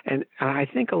 And I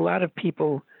think a lot of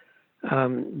people,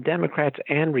 Democrats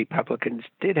and Republicans,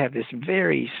 did have this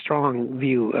very strong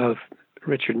view of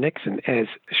Richard Nixon as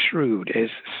shrewd, as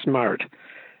smart,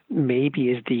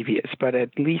 maybe as devious, but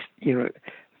at least,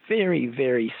 very,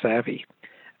 very savvy.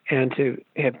 And to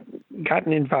have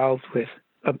gotten involved with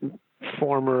a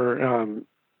former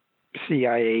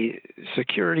CIA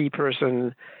security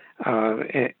person,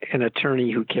 an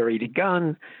attorney who carried a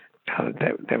gun,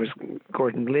 that was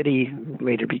Gordon Liddy, who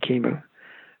later became a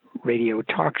radio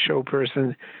talk show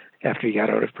person after he got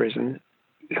out of prison.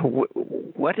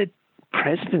 What did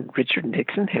President Richard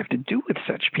Nixon have to do with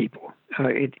such people?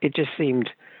 It just seemed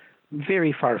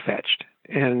very far-fetched.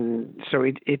 And so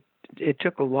it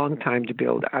took a long time to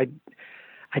build.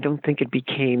 I don't think it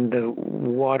became the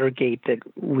Watergate that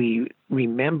we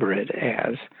remember it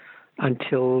as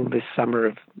until the summer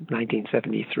of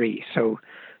 1973. So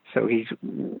he's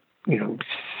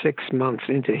 6 months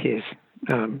into his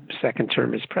second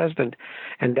term as president,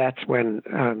 and that's when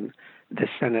the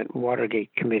Senate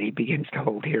Watergate Committee begins to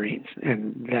hold hearings,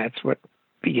 and that's what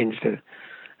begins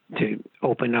to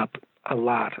open up a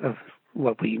lot of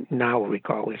what we now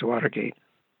recall as Watergate.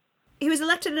 He was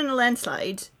elected in a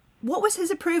landslide. What was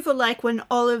his approval like when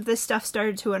all of this stuff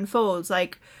started to unfold?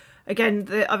 Like, again,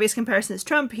 the obvious comparison is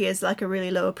Trump. He has like a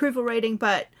really low approval rating,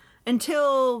 but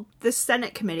until the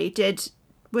Senate committee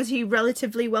was he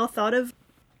relatively well thought of?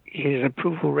 His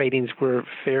approval ratings were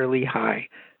fairly high.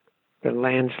 The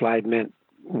landslide meant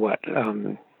what?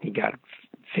 He got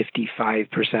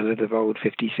 55% of the vote,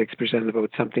 56% of the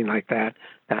vote, something like that.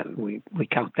 That we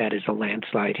count that as a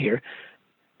landslide here.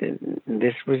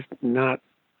 This was not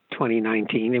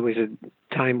 2019. It was a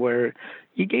time where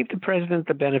you gave the president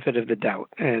the benefit of the doubt,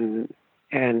 and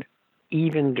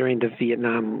even during the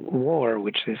Vietnam War,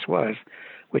 which was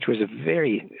a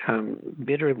very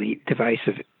bitterly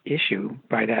divisive issue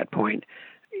by that point,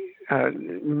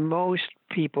 most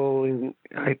people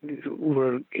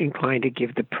were inclined to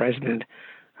give the president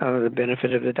the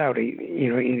benefit of the doubt.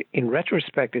 In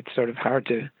retrospect, it's sort of hard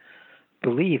to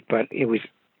believe, but it was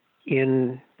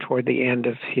toward the end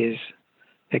of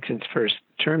Nixon's first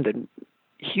term that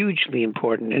hugely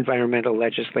important environmental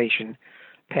legislation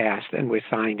passed and was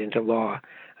signed into law.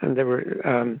 And there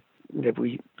were that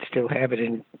we still have it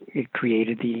it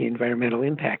created the environmental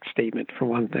impact statement, for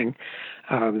one thing,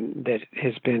 that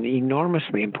has been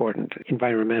enormously important.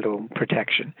 Environmental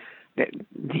protection.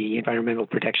 The Environmental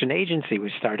Protection Agency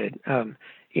was started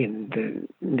in the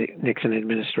Nixon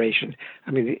administration.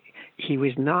 I mean, he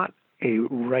was not a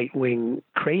right-wing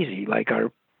crazy like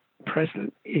our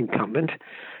present incumbent.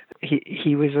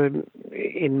 He was,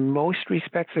 in most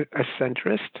respects, a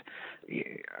centrist.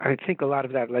 I think a lot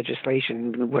of that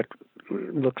legislation, what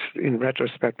looks in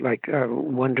retrospect like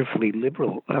wonderfully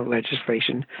liberal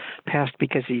legislation, passed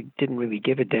because he didn't really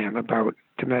give a damn about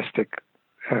domestic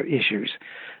issues.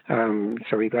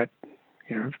 So he got,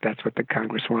 if that's what the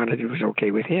Congress wanted, it was okay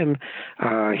with him.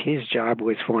 His job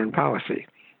was foreign policy.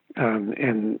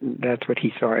 And that's what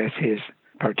he saw as his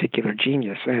particular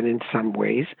genius. And in some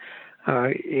ways,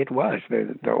 it was.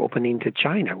 The opening to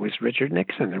China was Richard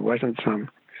Nixon. It wasn't some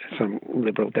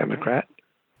liberal Democrat.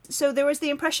 So there was the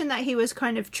impression that he was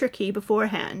kind of tricky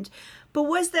beforehand. But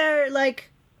was there,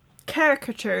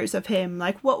 caricatures of him?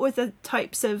 What were the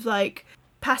types of,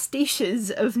 pastiches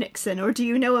of Nixon? Or do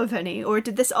you know of any? Or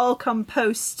did this all come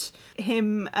post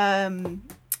him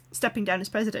stepping down as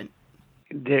president?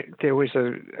 There was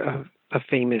a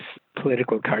famous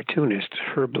political cartoonist,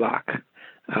 Herb Bloch,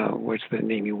 was the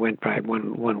name he went by,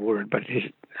 one word, but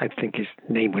I think his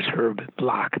name was Herb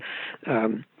Bloch.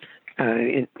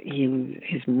 His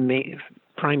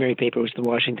primary paper was the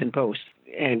Washington Post,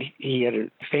 and he had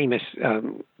famous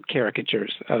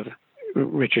caricatures of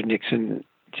Richard Nixon,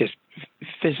 just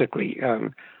physically,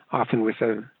 often with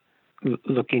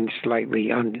looking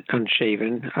slightly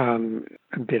unshaven,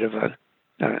 a bit of a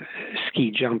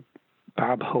ski jump,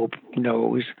 Bob Hope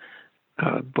nose,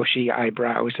 bushy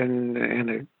eyebrows, and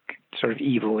a sort of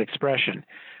evil expression.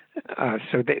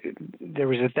 So there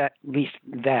was at least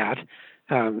that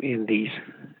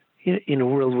in a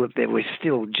world that was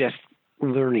still just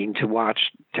learning to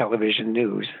watch television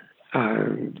news.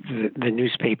 The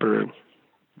newspaper,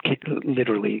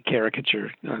 literally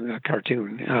caricature, a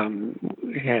cartoon,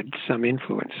 had some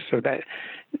influence. So that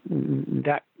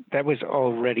was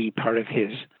already part of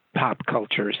his pop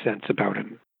culture sense about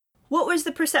him. What was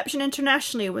the perception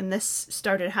internationally when this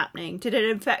started happening? Did it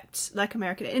affect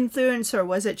American influence, or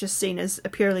was it just seen as a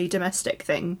purely domestic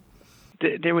thing?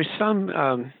 There was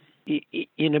some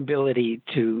inability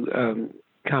to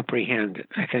comprehend,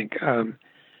 I think.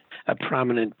 A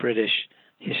prominent British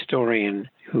historian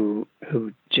who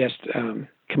just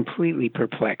completely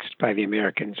perplexed by the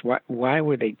Americans. Why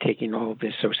were they taking all of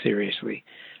this so seriously?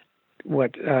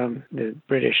 What the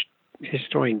British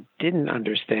historian didn't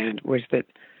understand was that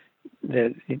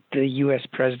the U.S.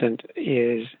 president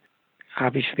is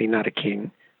obviously not a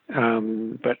king,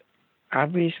 but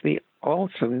obviously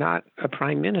also not a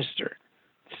prime minister.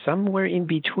 Somewhere in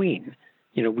between.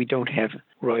 We don't have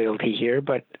royalty here,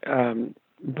 but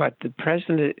the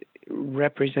president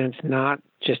represents not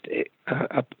just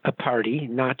a party,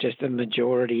 not just a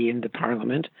majority in the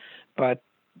parliament, but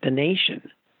the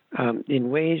nation in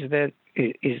ways that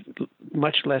is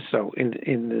much less so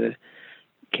in the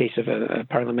case of a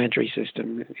parliamentary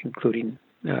system, including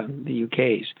the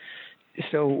UK's.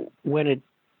 So when it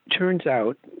turns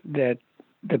out that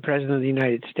the president of the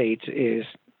United States is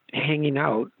hanging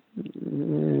out,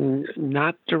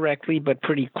 not directly, but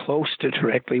pretty close to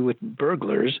directly, with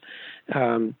burglars,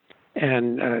 and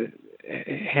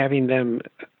having them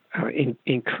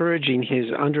encouraging his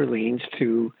underlings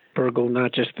to burgle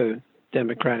not just the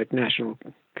Democratic National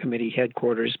Committee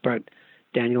headquarters, but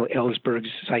Daniel Ellsberg's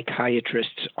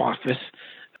psychiatrist's office.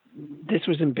 This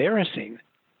was embarrassing.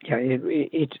 Yeah,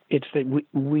 it's that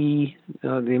we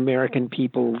the American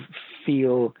people,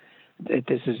 feel that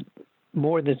this is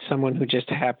more than someone who just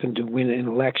happened to win an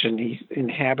election. He's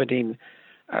inhabiting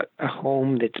a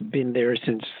home that's been there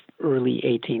since early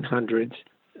 1800s,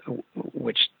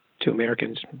 which to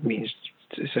Americans means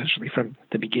essentially from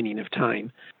the beginning of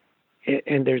time.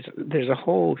 And there's a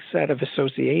whole set of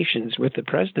associations with the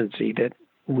presidency that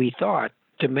we thought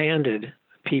demanded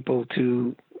people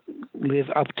to live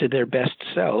up to their best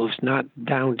selves, not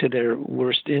down to their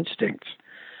worst instincts.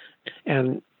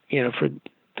 And, for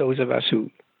those of us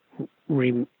who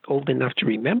old enough to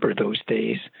remember those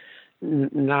days,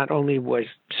 not only was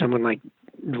someone like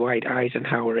Dwight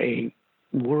Eisenhower a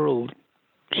world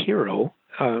hero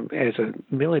as a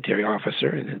military officer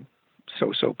and a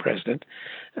so-so president,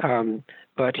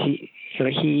 but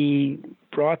he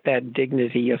brought that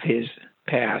dignity of his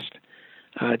past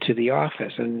to the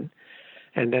office. And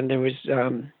then there was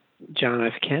John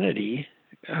F. Kennedy,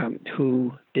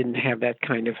 who didn't have that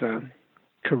kind of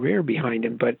career behind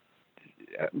him, but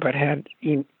had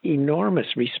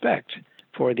enormous respect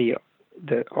for the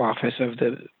office of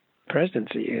the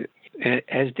presidency.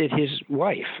 as did his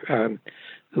wife,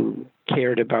 who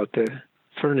cared about the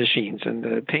furnishings and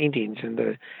the paintings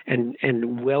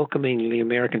and welcoming the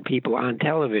American people on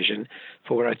television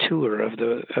for a tour of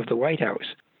the White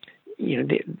House.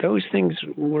 Those things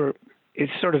were,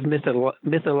 it's sort of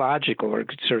mythological, or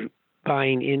sort of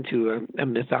buying into a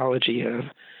mythology of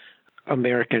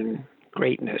American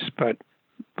greatness, but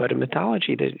a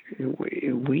mythology that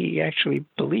we actually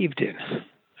believed in.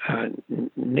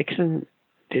 Nixon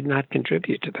did not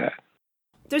contribute to that.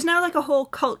 There's now like a whole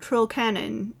cultural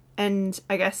canon and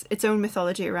I guess its own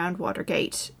mythology around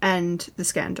Watergate and the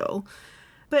scandal.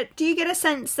 But do you get a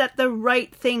sense that the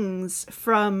right things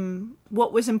from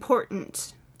what was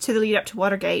important to the lead up to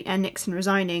Watergate and Nixon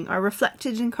resigning are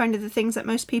reflected in kind of the things that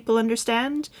most people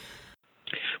understand?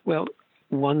 Well,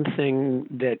 one thing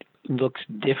that looks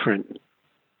different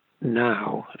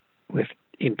now, with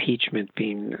impeachment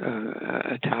being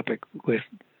a topic with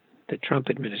the Trump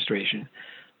administration,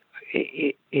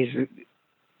 it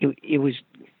was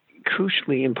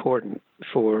crucially important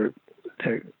for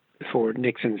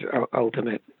Nixon's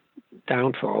ultimate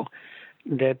downfall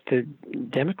that the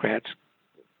Democrats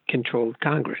controlled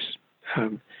Congress.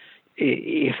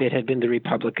 If it had been the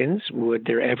Republicans, would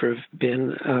there ever have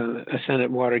been a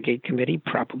Senate Watergate committee?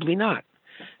 Probably not.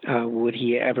 Would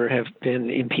he ever have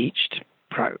been impeached?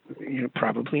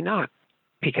 Probably not.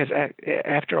 Because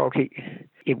after all,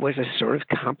 it was a sort of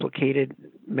complicated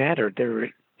matter. There were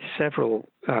several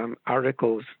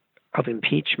articles of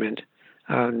impeachment.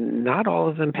 Not all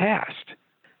of them passed.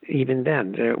 Even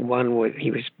then,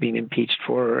 he was being impeached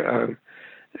for.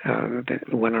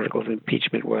 One article of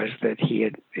impeachment was that he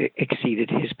had exceeded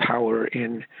his power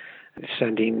in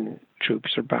sending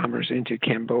troops or bombers into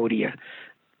Cambodia.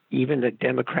 Even the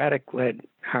Democratic-led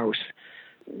House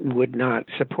would not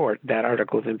support that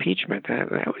article of impeachment.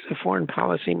 That was a foreign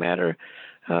policy matter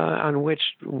on which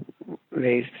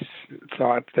they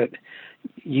thought that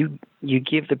you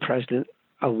give the president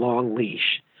a long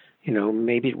leash.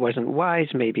 Maybe it wasn't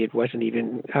wise, maybe it wasn't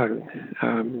even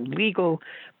legal,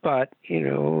 but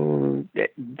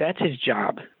that's his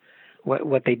job.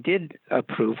 What they did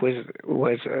approve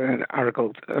was an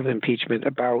article of impeachment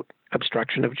about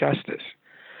obstruction of justice.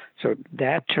 So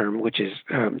that term, which is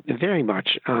very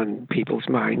much on people's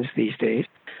minds these days,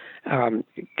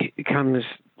 comes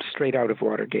straight out of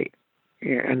Watergate.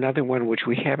 Another one which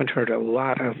we haven't heard a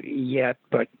lot of yet,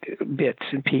 but bits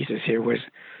and pieces here, was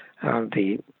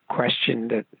the question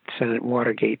that Senate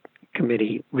Watergate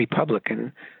Committee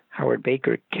Republican Howard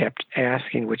Baker kept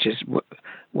asking, which is,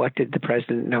 what did the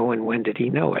president know and when did he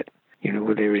know it?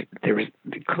 There was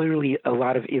clearly a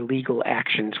lot of illegal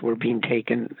actions were being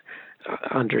taken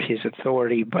under his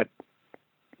authority, but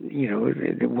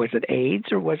was it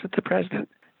aides or was it the president?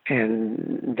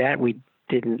 And that we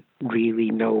didn't really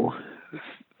know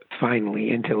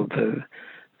finally until the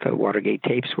Watergate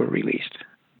tapes were released.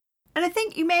 And I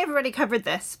think you may have already covered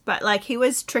this, but he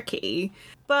was tricky.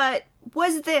 But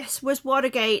was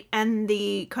Watergate and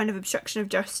the kind of obstruction of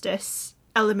justice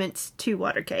elements to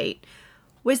Watergate,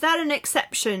 was that an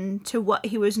exception to what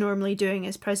he was normally doing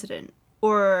as president?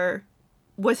 Or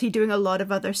was he doing a lot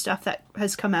of other stuff that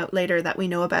has come out later that we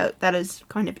know about that is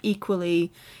kind of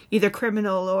equally either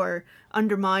criminal or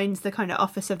undermines the kind of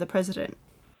office of the president?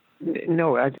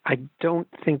 No, I don't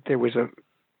think there was a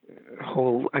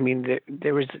whole,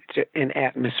 there was an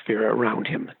atmosphere around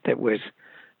him that was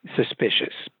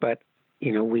suspicious, but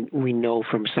we know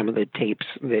from some of the tapes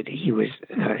that he was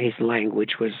his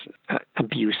language was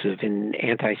abusive and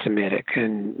anti-Semitic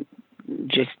and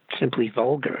just simply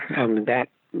vulgar.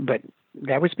 But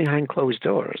that was behind closed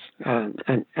doors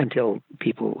until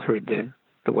people heard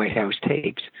the White House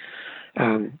tapes.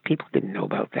 People didn't know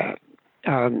about that,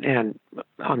 and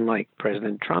unlike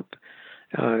President Trump,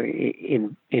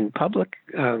 in public,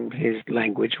 his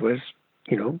language was,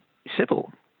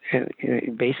 civil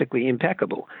and basically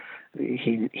impeccable.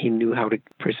 He knew how to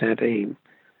present a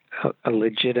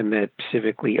legitimate,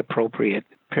 civically appropriate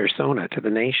persona to the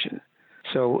nation.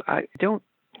 So I'm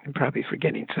probably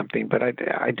forgetting something, but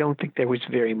I don't think there was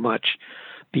very much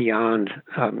beyond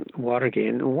Watergate.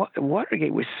 And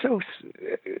Watergate was so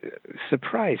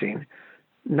surprising,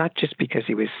 not just because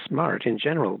he was smart in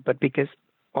general, but because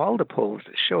all the polls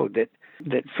showed that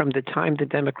from the time the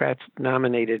Democrats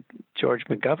nominated George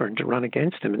McGovern to run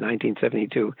against him in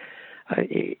 1972,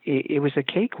 it was a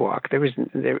cakewalk.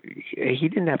 He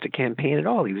didn't have to campaign at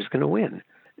all. He was going to win.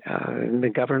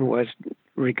 McGovern was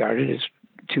regarded as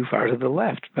too far to the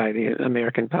left by the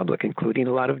American public, including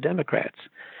a lot of Democrats.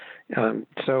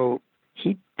 So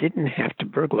he didn't have to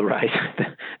burglarize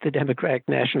the Democratic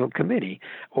National Committee,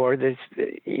 or this.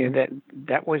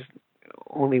 That was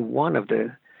only one of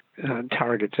the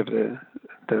targets of the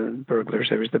burglars.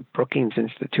 There was the Brookings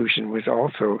Institution was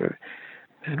also.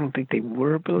 I don't think they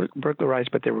were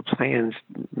burglarized, but there were plans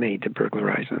made to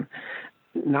burglarize them.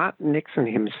 Not Nixon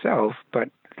himself, but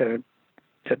the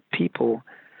people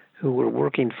who were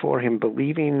working for him,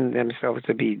 believing themselves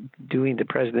to be doing the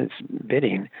president's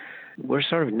bidding, were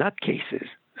sort of nutcases.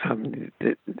 And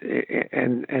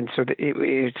so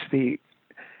it's the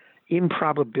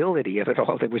improbability of it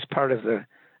all that was part of the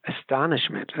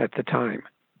astonishment at the time.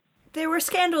 There were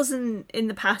scandals in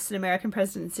the past in American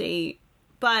presidency,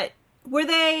 but were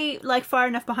they like far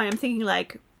enough behind? I'm thinking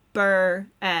like Burr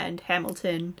and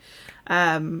Hamilton.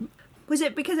 Was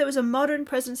it because it was a modern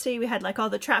presidency? We had like all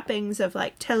the trappings of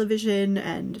like television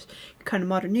and kind of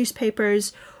modern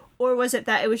newspapers, or was it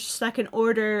that it was just like an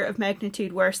order of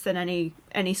magnitude worse than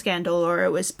any scandal, or it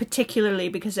was particularly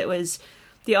because it was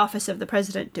the office of the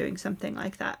president doing something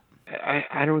like that?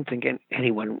 I don't think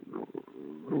anyone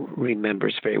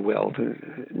remembers very well the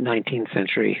 19th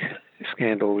century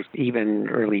scandals, even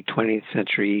early 20th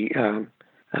century.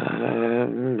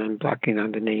 I'm blocking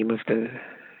on the name of the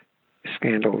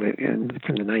scandal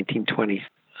from the 1920s.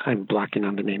 I'm blocking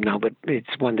on the name now, but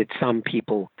it's one that some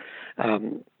people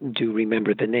do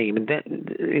remember the name. And that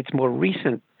it's more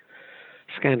recent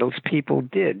scandals people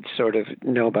did sort of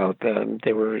know about.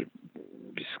 There were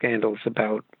scandals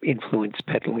about influence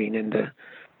peddling in the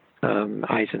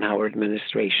Eisenhower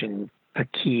administration. A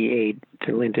key aide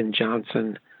to Lyndon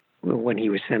Johnson, when he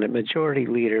was Senate Majority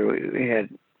Leader, had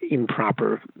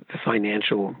improper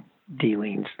financial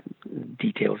dealings,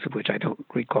 details of which I don't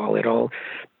recall at all.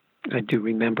 I do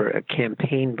remember a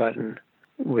campaign button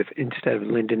with, instead of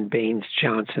Lyndon Baines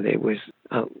Johnson, it was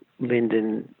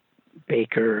Lyndon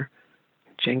Baker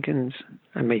Jenkins.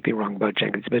 I may be wrong about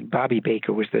Jenkins, but Bobby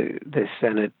Baker was the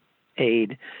Senate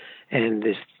aide. And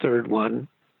this third one,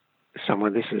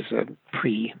 this is a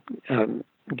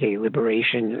pre-gay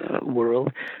liberation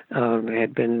world,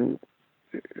 had been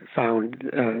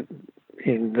found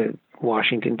in the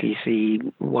Washington, D.C.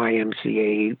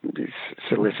 YMCA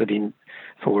soliciting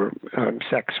for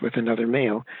sex with another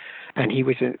male. And he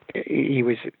was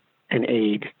an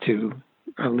aide to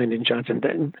Lyndon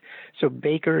Johnson. So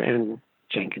Baker and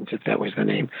Jenkins, if that was the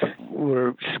name,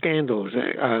 were scandals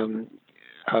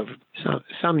of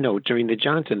some note during the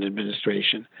Johnson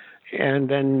administration. And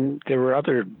then there were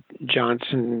other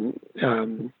Johnson,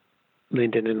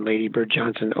 Lyndon and Lady Bird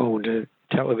Johnson owned a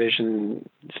television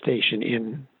station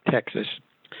in Texas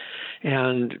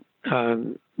and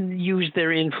used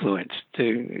their influence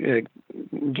to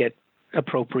get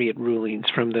appropriate rulings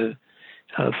from the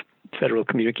Federal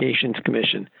Communications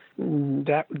Commission.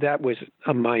 That was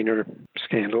a minor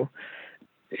scandal.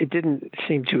 It didn't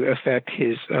seem to affect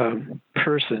his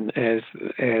person as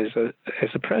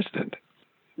a president.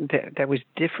 That was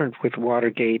different with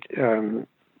Watergate.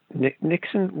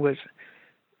 Nixon was,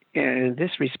 in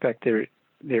this respect, there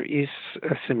is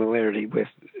a similarity with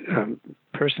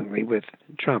personally with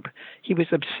Trump. He was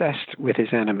obsessed with his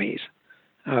enemies,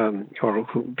 or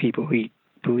people he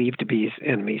believed to be his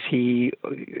enemies. He,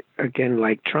 again,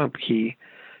 like Trump, he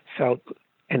felt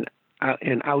an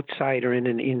outsider in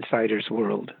an insider's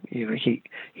world. You know, he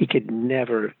could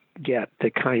never get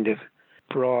the kind of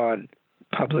broad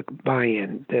public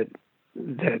buy-in that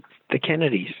the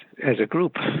Kennedys as a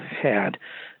group had.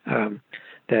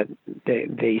 That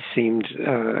they seemed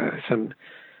some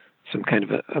kind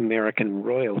of American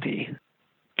royalty.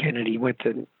 Kennedy went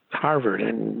to Harvard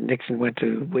and Nixon went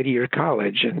to Whittier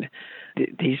College, and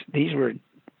these were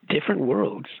different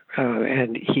worlds,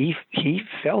 and he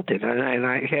felt it, and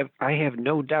I have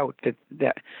no doubt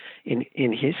that in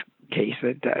his case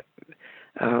that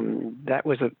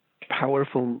was a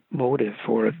powerful motive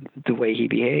for the way he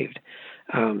behaved.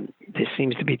 This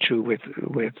seems to be true with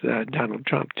Donald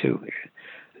Trump too.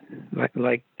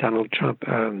 Like Donald Trump,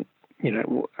 a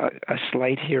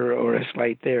slight here or a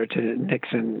slight there to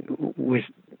Nixon was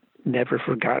never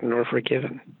forgotten or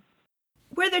forgiven.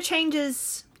 Were there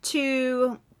changes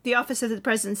to the office of the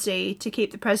presidency to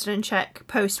keep the president in check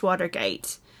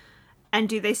post-Watergate? And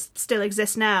do they still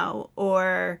exist now?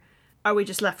 Or are we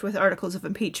just left with articles of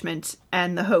impeachment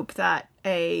and the hope that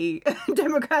a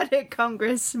Democratic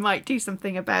Congress might do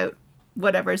something about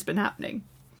whatever has been happening?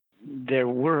 There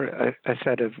were a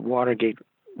set of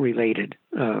Watergate-related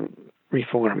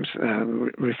reforms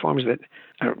that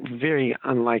are very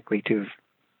unlikely to have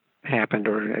happened,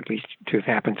 or at least to have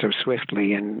happened so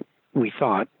swiftly and, we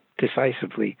thought,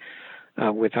 decisively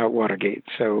without Watergate.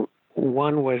 So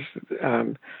one was a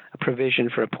provision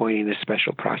for appointing a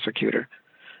special prosecutor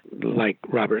like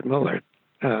Robert Mueller.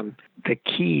 The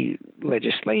key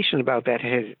legislation about that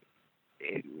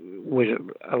was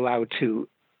allowed to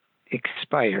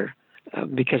expire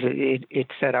because it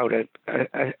set out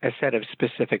a set of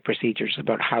specific procedures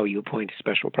about how you appoint a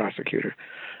special prosecutor.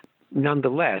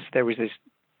 Nonetheless, there was this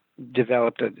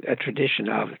developed a tradition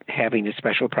of having a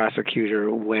special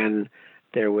prosecutor when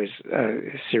there was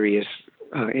a serious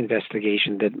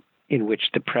investigation in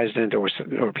which the president or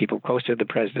people close to the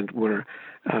president were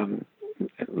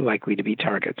likely to be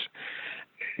targets.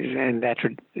 And that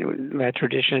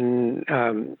tradition,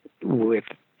 with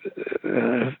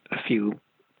a few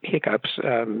hiccups,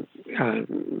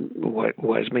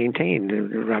 was maintained.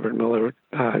 Robert Mueller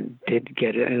did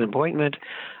get an appointment,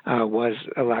 was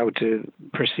allowed to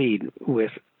proceed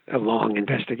with a long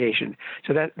investigation.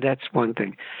 So that's one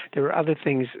thing. There were other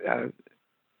things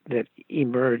that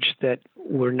emerged that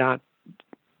were not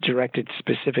directed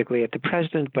specifically at the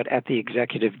president, but at the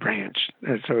executive branch.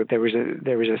 So there was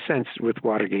a sense with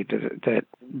Watergate that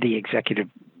the executive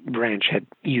branch had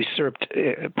usurped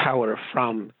power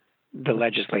from the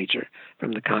legislature,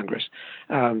 from the Congress.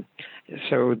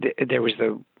 So there was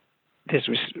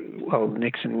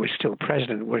Nixon was still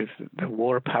president, with the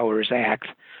War Powers Act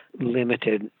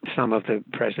limited some of the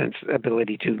president's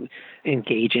ability to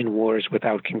engage in wars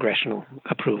without congressional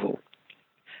approval.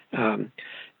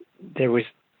 There was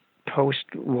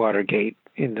post-Watergate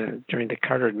during the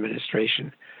Carter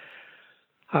administration.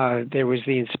 There was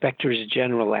the Inspectors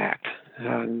General Act,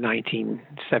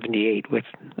 1978, with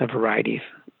a variety of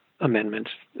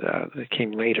amendments that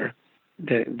came later.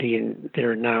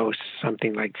 There are now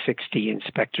something like 60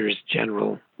 inspectors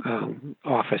general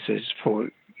offices, for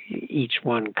each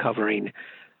one covering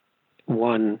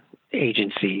one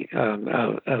agency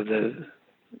of the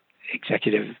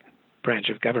executive branch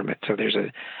of government. So there's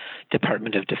a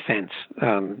Department of Defense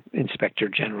Inspector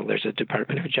General. There's a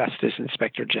Department of Justice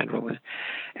Inspector General.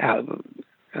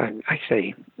 I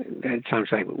say it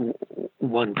sounds like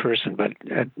one person, but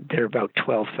there are about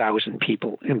 12,000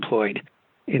 people employed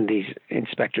in these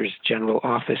inspectors general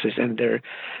offices, and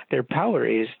their power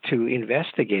is to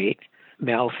investigate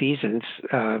malfeasance,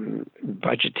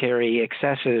 budgetary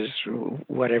excesses,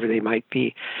 whatever they might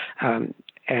be,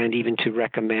 and even to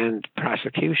recommend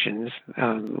prosecutions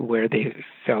where they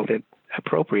felt it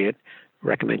appropriate,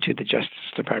 recommend to the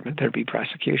Justice Department there be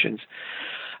prosecutions.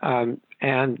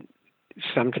 And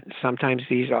sometimes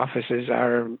these offices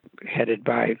are headed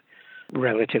by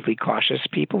relatively cautious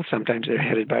people. Sometimes they're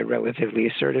headed by relatively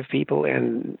assertive people,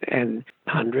 and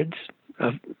hundreds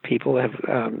of people have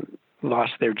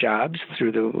lost their jobs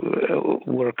through the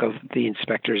work of the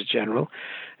inspectors general.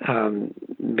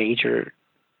 Major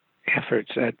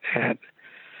efforts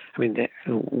the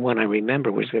one I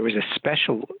remember was there was a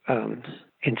special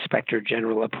inspector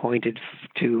general appointed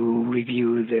to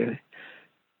review the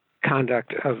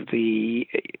conduct of the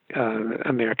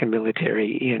American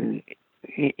military in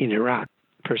Iraq.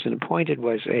 The person appointed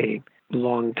was a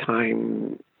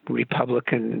longtime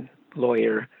Republican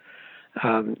lawyer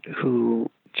who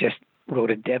just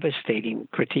wrote a devastating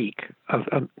critique of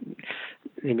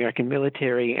the American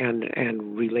military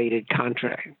and related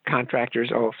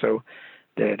contractors also,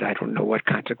 that I don't know what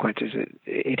consequences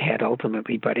it had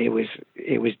ultimately, but it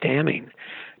was damning.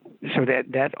 So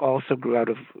that also grew out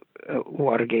of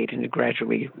Watergate, and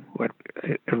gradually,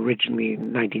 originally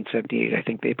in 1978, I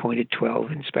think they appointed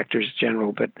 12 inspectors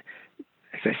general, but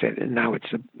as I said, now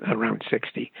it's around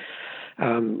 60.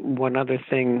 One other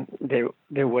thing,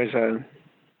 there was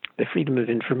the Freedom of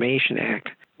Information Act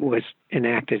was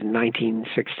enacted in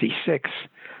 1966,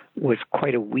 was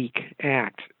quite a weak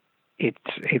act. It's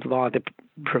a law that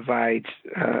provides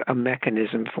a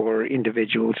mechanism for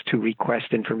individuals to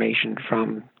request information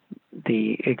from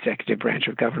the executive branch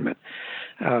of government.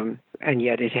 And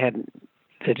yet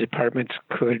the departments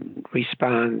could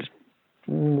respond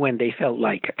when they felt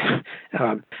like it.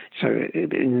 So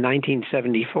in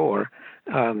 1974,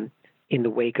 in the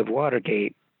wake of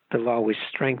Watergate, the law was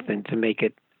strengthened to make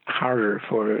it harder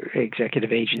for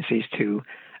executive agencies to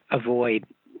avoid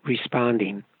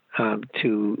responding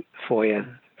to FOIA,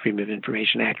 Freedom of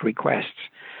Information Act requests.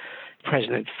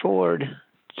 President Ford,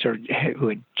 who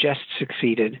had just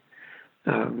succeeded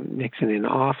Nixon in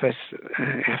office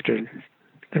after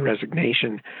the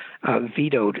resignation,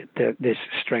 vetoed this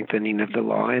strengthening of the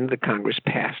law, and the Congress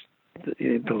passed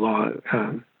the law,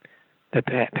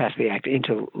 passed the act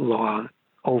into law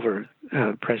over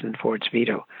President Ford's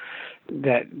veto.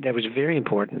 That was very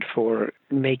important for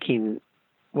making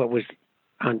what was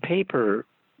on paper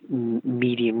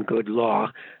medium good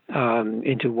law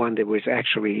into one that was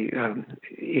actually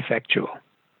effectual.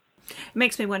 It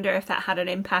makes me wonder if that had an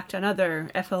impact on other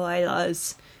FOI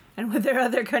laws and whether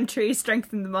other countries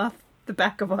strengthened them off the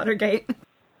back of Watergate.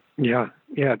 Yeah.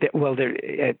 Well,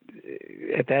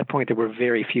 at that point there were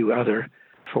very few other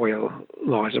FOIL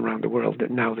laws around the world.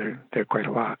 Now there are quite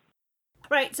a lot.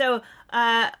 Right. So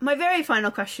my very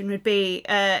final question would be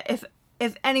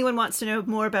if anyone wants to know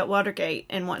more about Watergate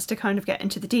and wants to kind of get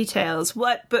into the details,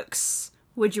 what books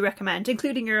would you recommend,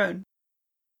 including your own?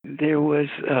 There was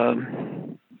a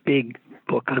big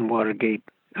book on Watergate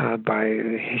by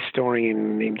a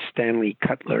historian named Stanley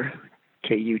Cutler,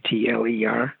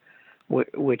 Kutler,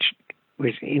 which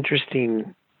was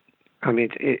interesting. I mean,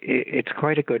 it's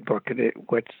quite a good book.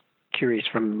 What's curious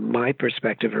from my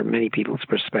perspective, or many people's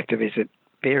perspective, is it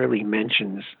barely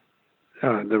mentions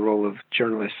the role of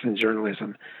journalists in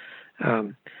journalism.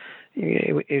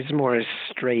 It is more a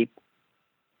straight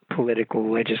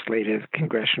political, legislative,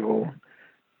 congressional,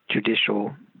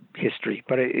 judicial history,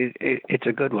 but it's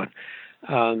a good one.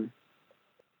 At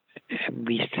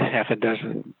least half a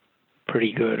dozen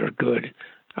pretty good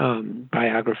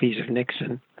biographies of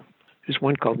Nixon. There's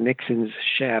one called Nixon's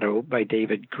Shadow by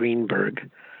David Greenberg,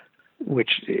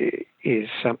 which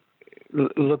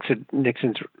looks at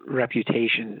Nixon's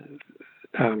reputation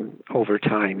over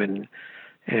time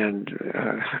and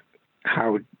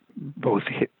how both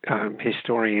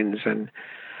historians and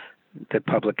the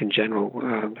public in general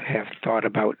have thought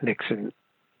about Nixon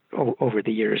over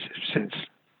the years since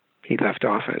he left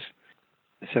office.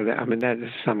 So that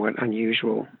is somewhat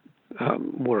unusual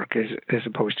work as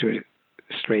opposed to a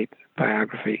straight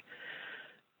biography.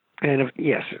 And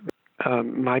yes,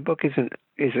 my book is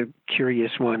a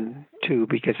curious one too,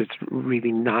 because it's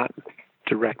really not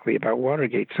directly about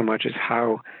Watergate so much as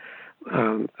how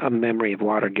a memory of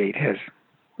Watergate has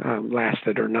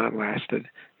lasted or not lasted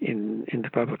in the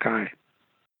public eye.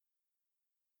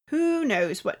 Who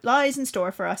knows what lies in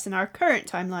store for us in our current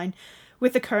timeline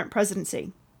with the current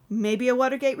presidency? Maybe a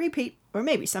Watergate repeat, or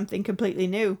maybe something completely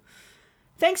new.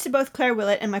 Thanks to both Claire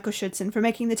Willett and Michael Schudson for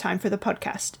making the time for the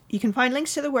podcast. You can find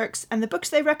links to the works and the books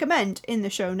they recommend in the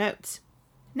show notes.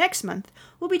 Next month,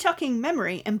 we'll be talking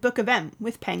Memory and Book of M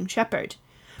with Peng Shepherd.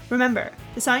 Remember,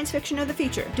 the science fiction of the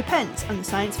future depends on the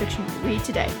science fiction you read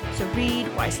today, so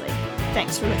read wisely.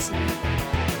 Thanks for listening.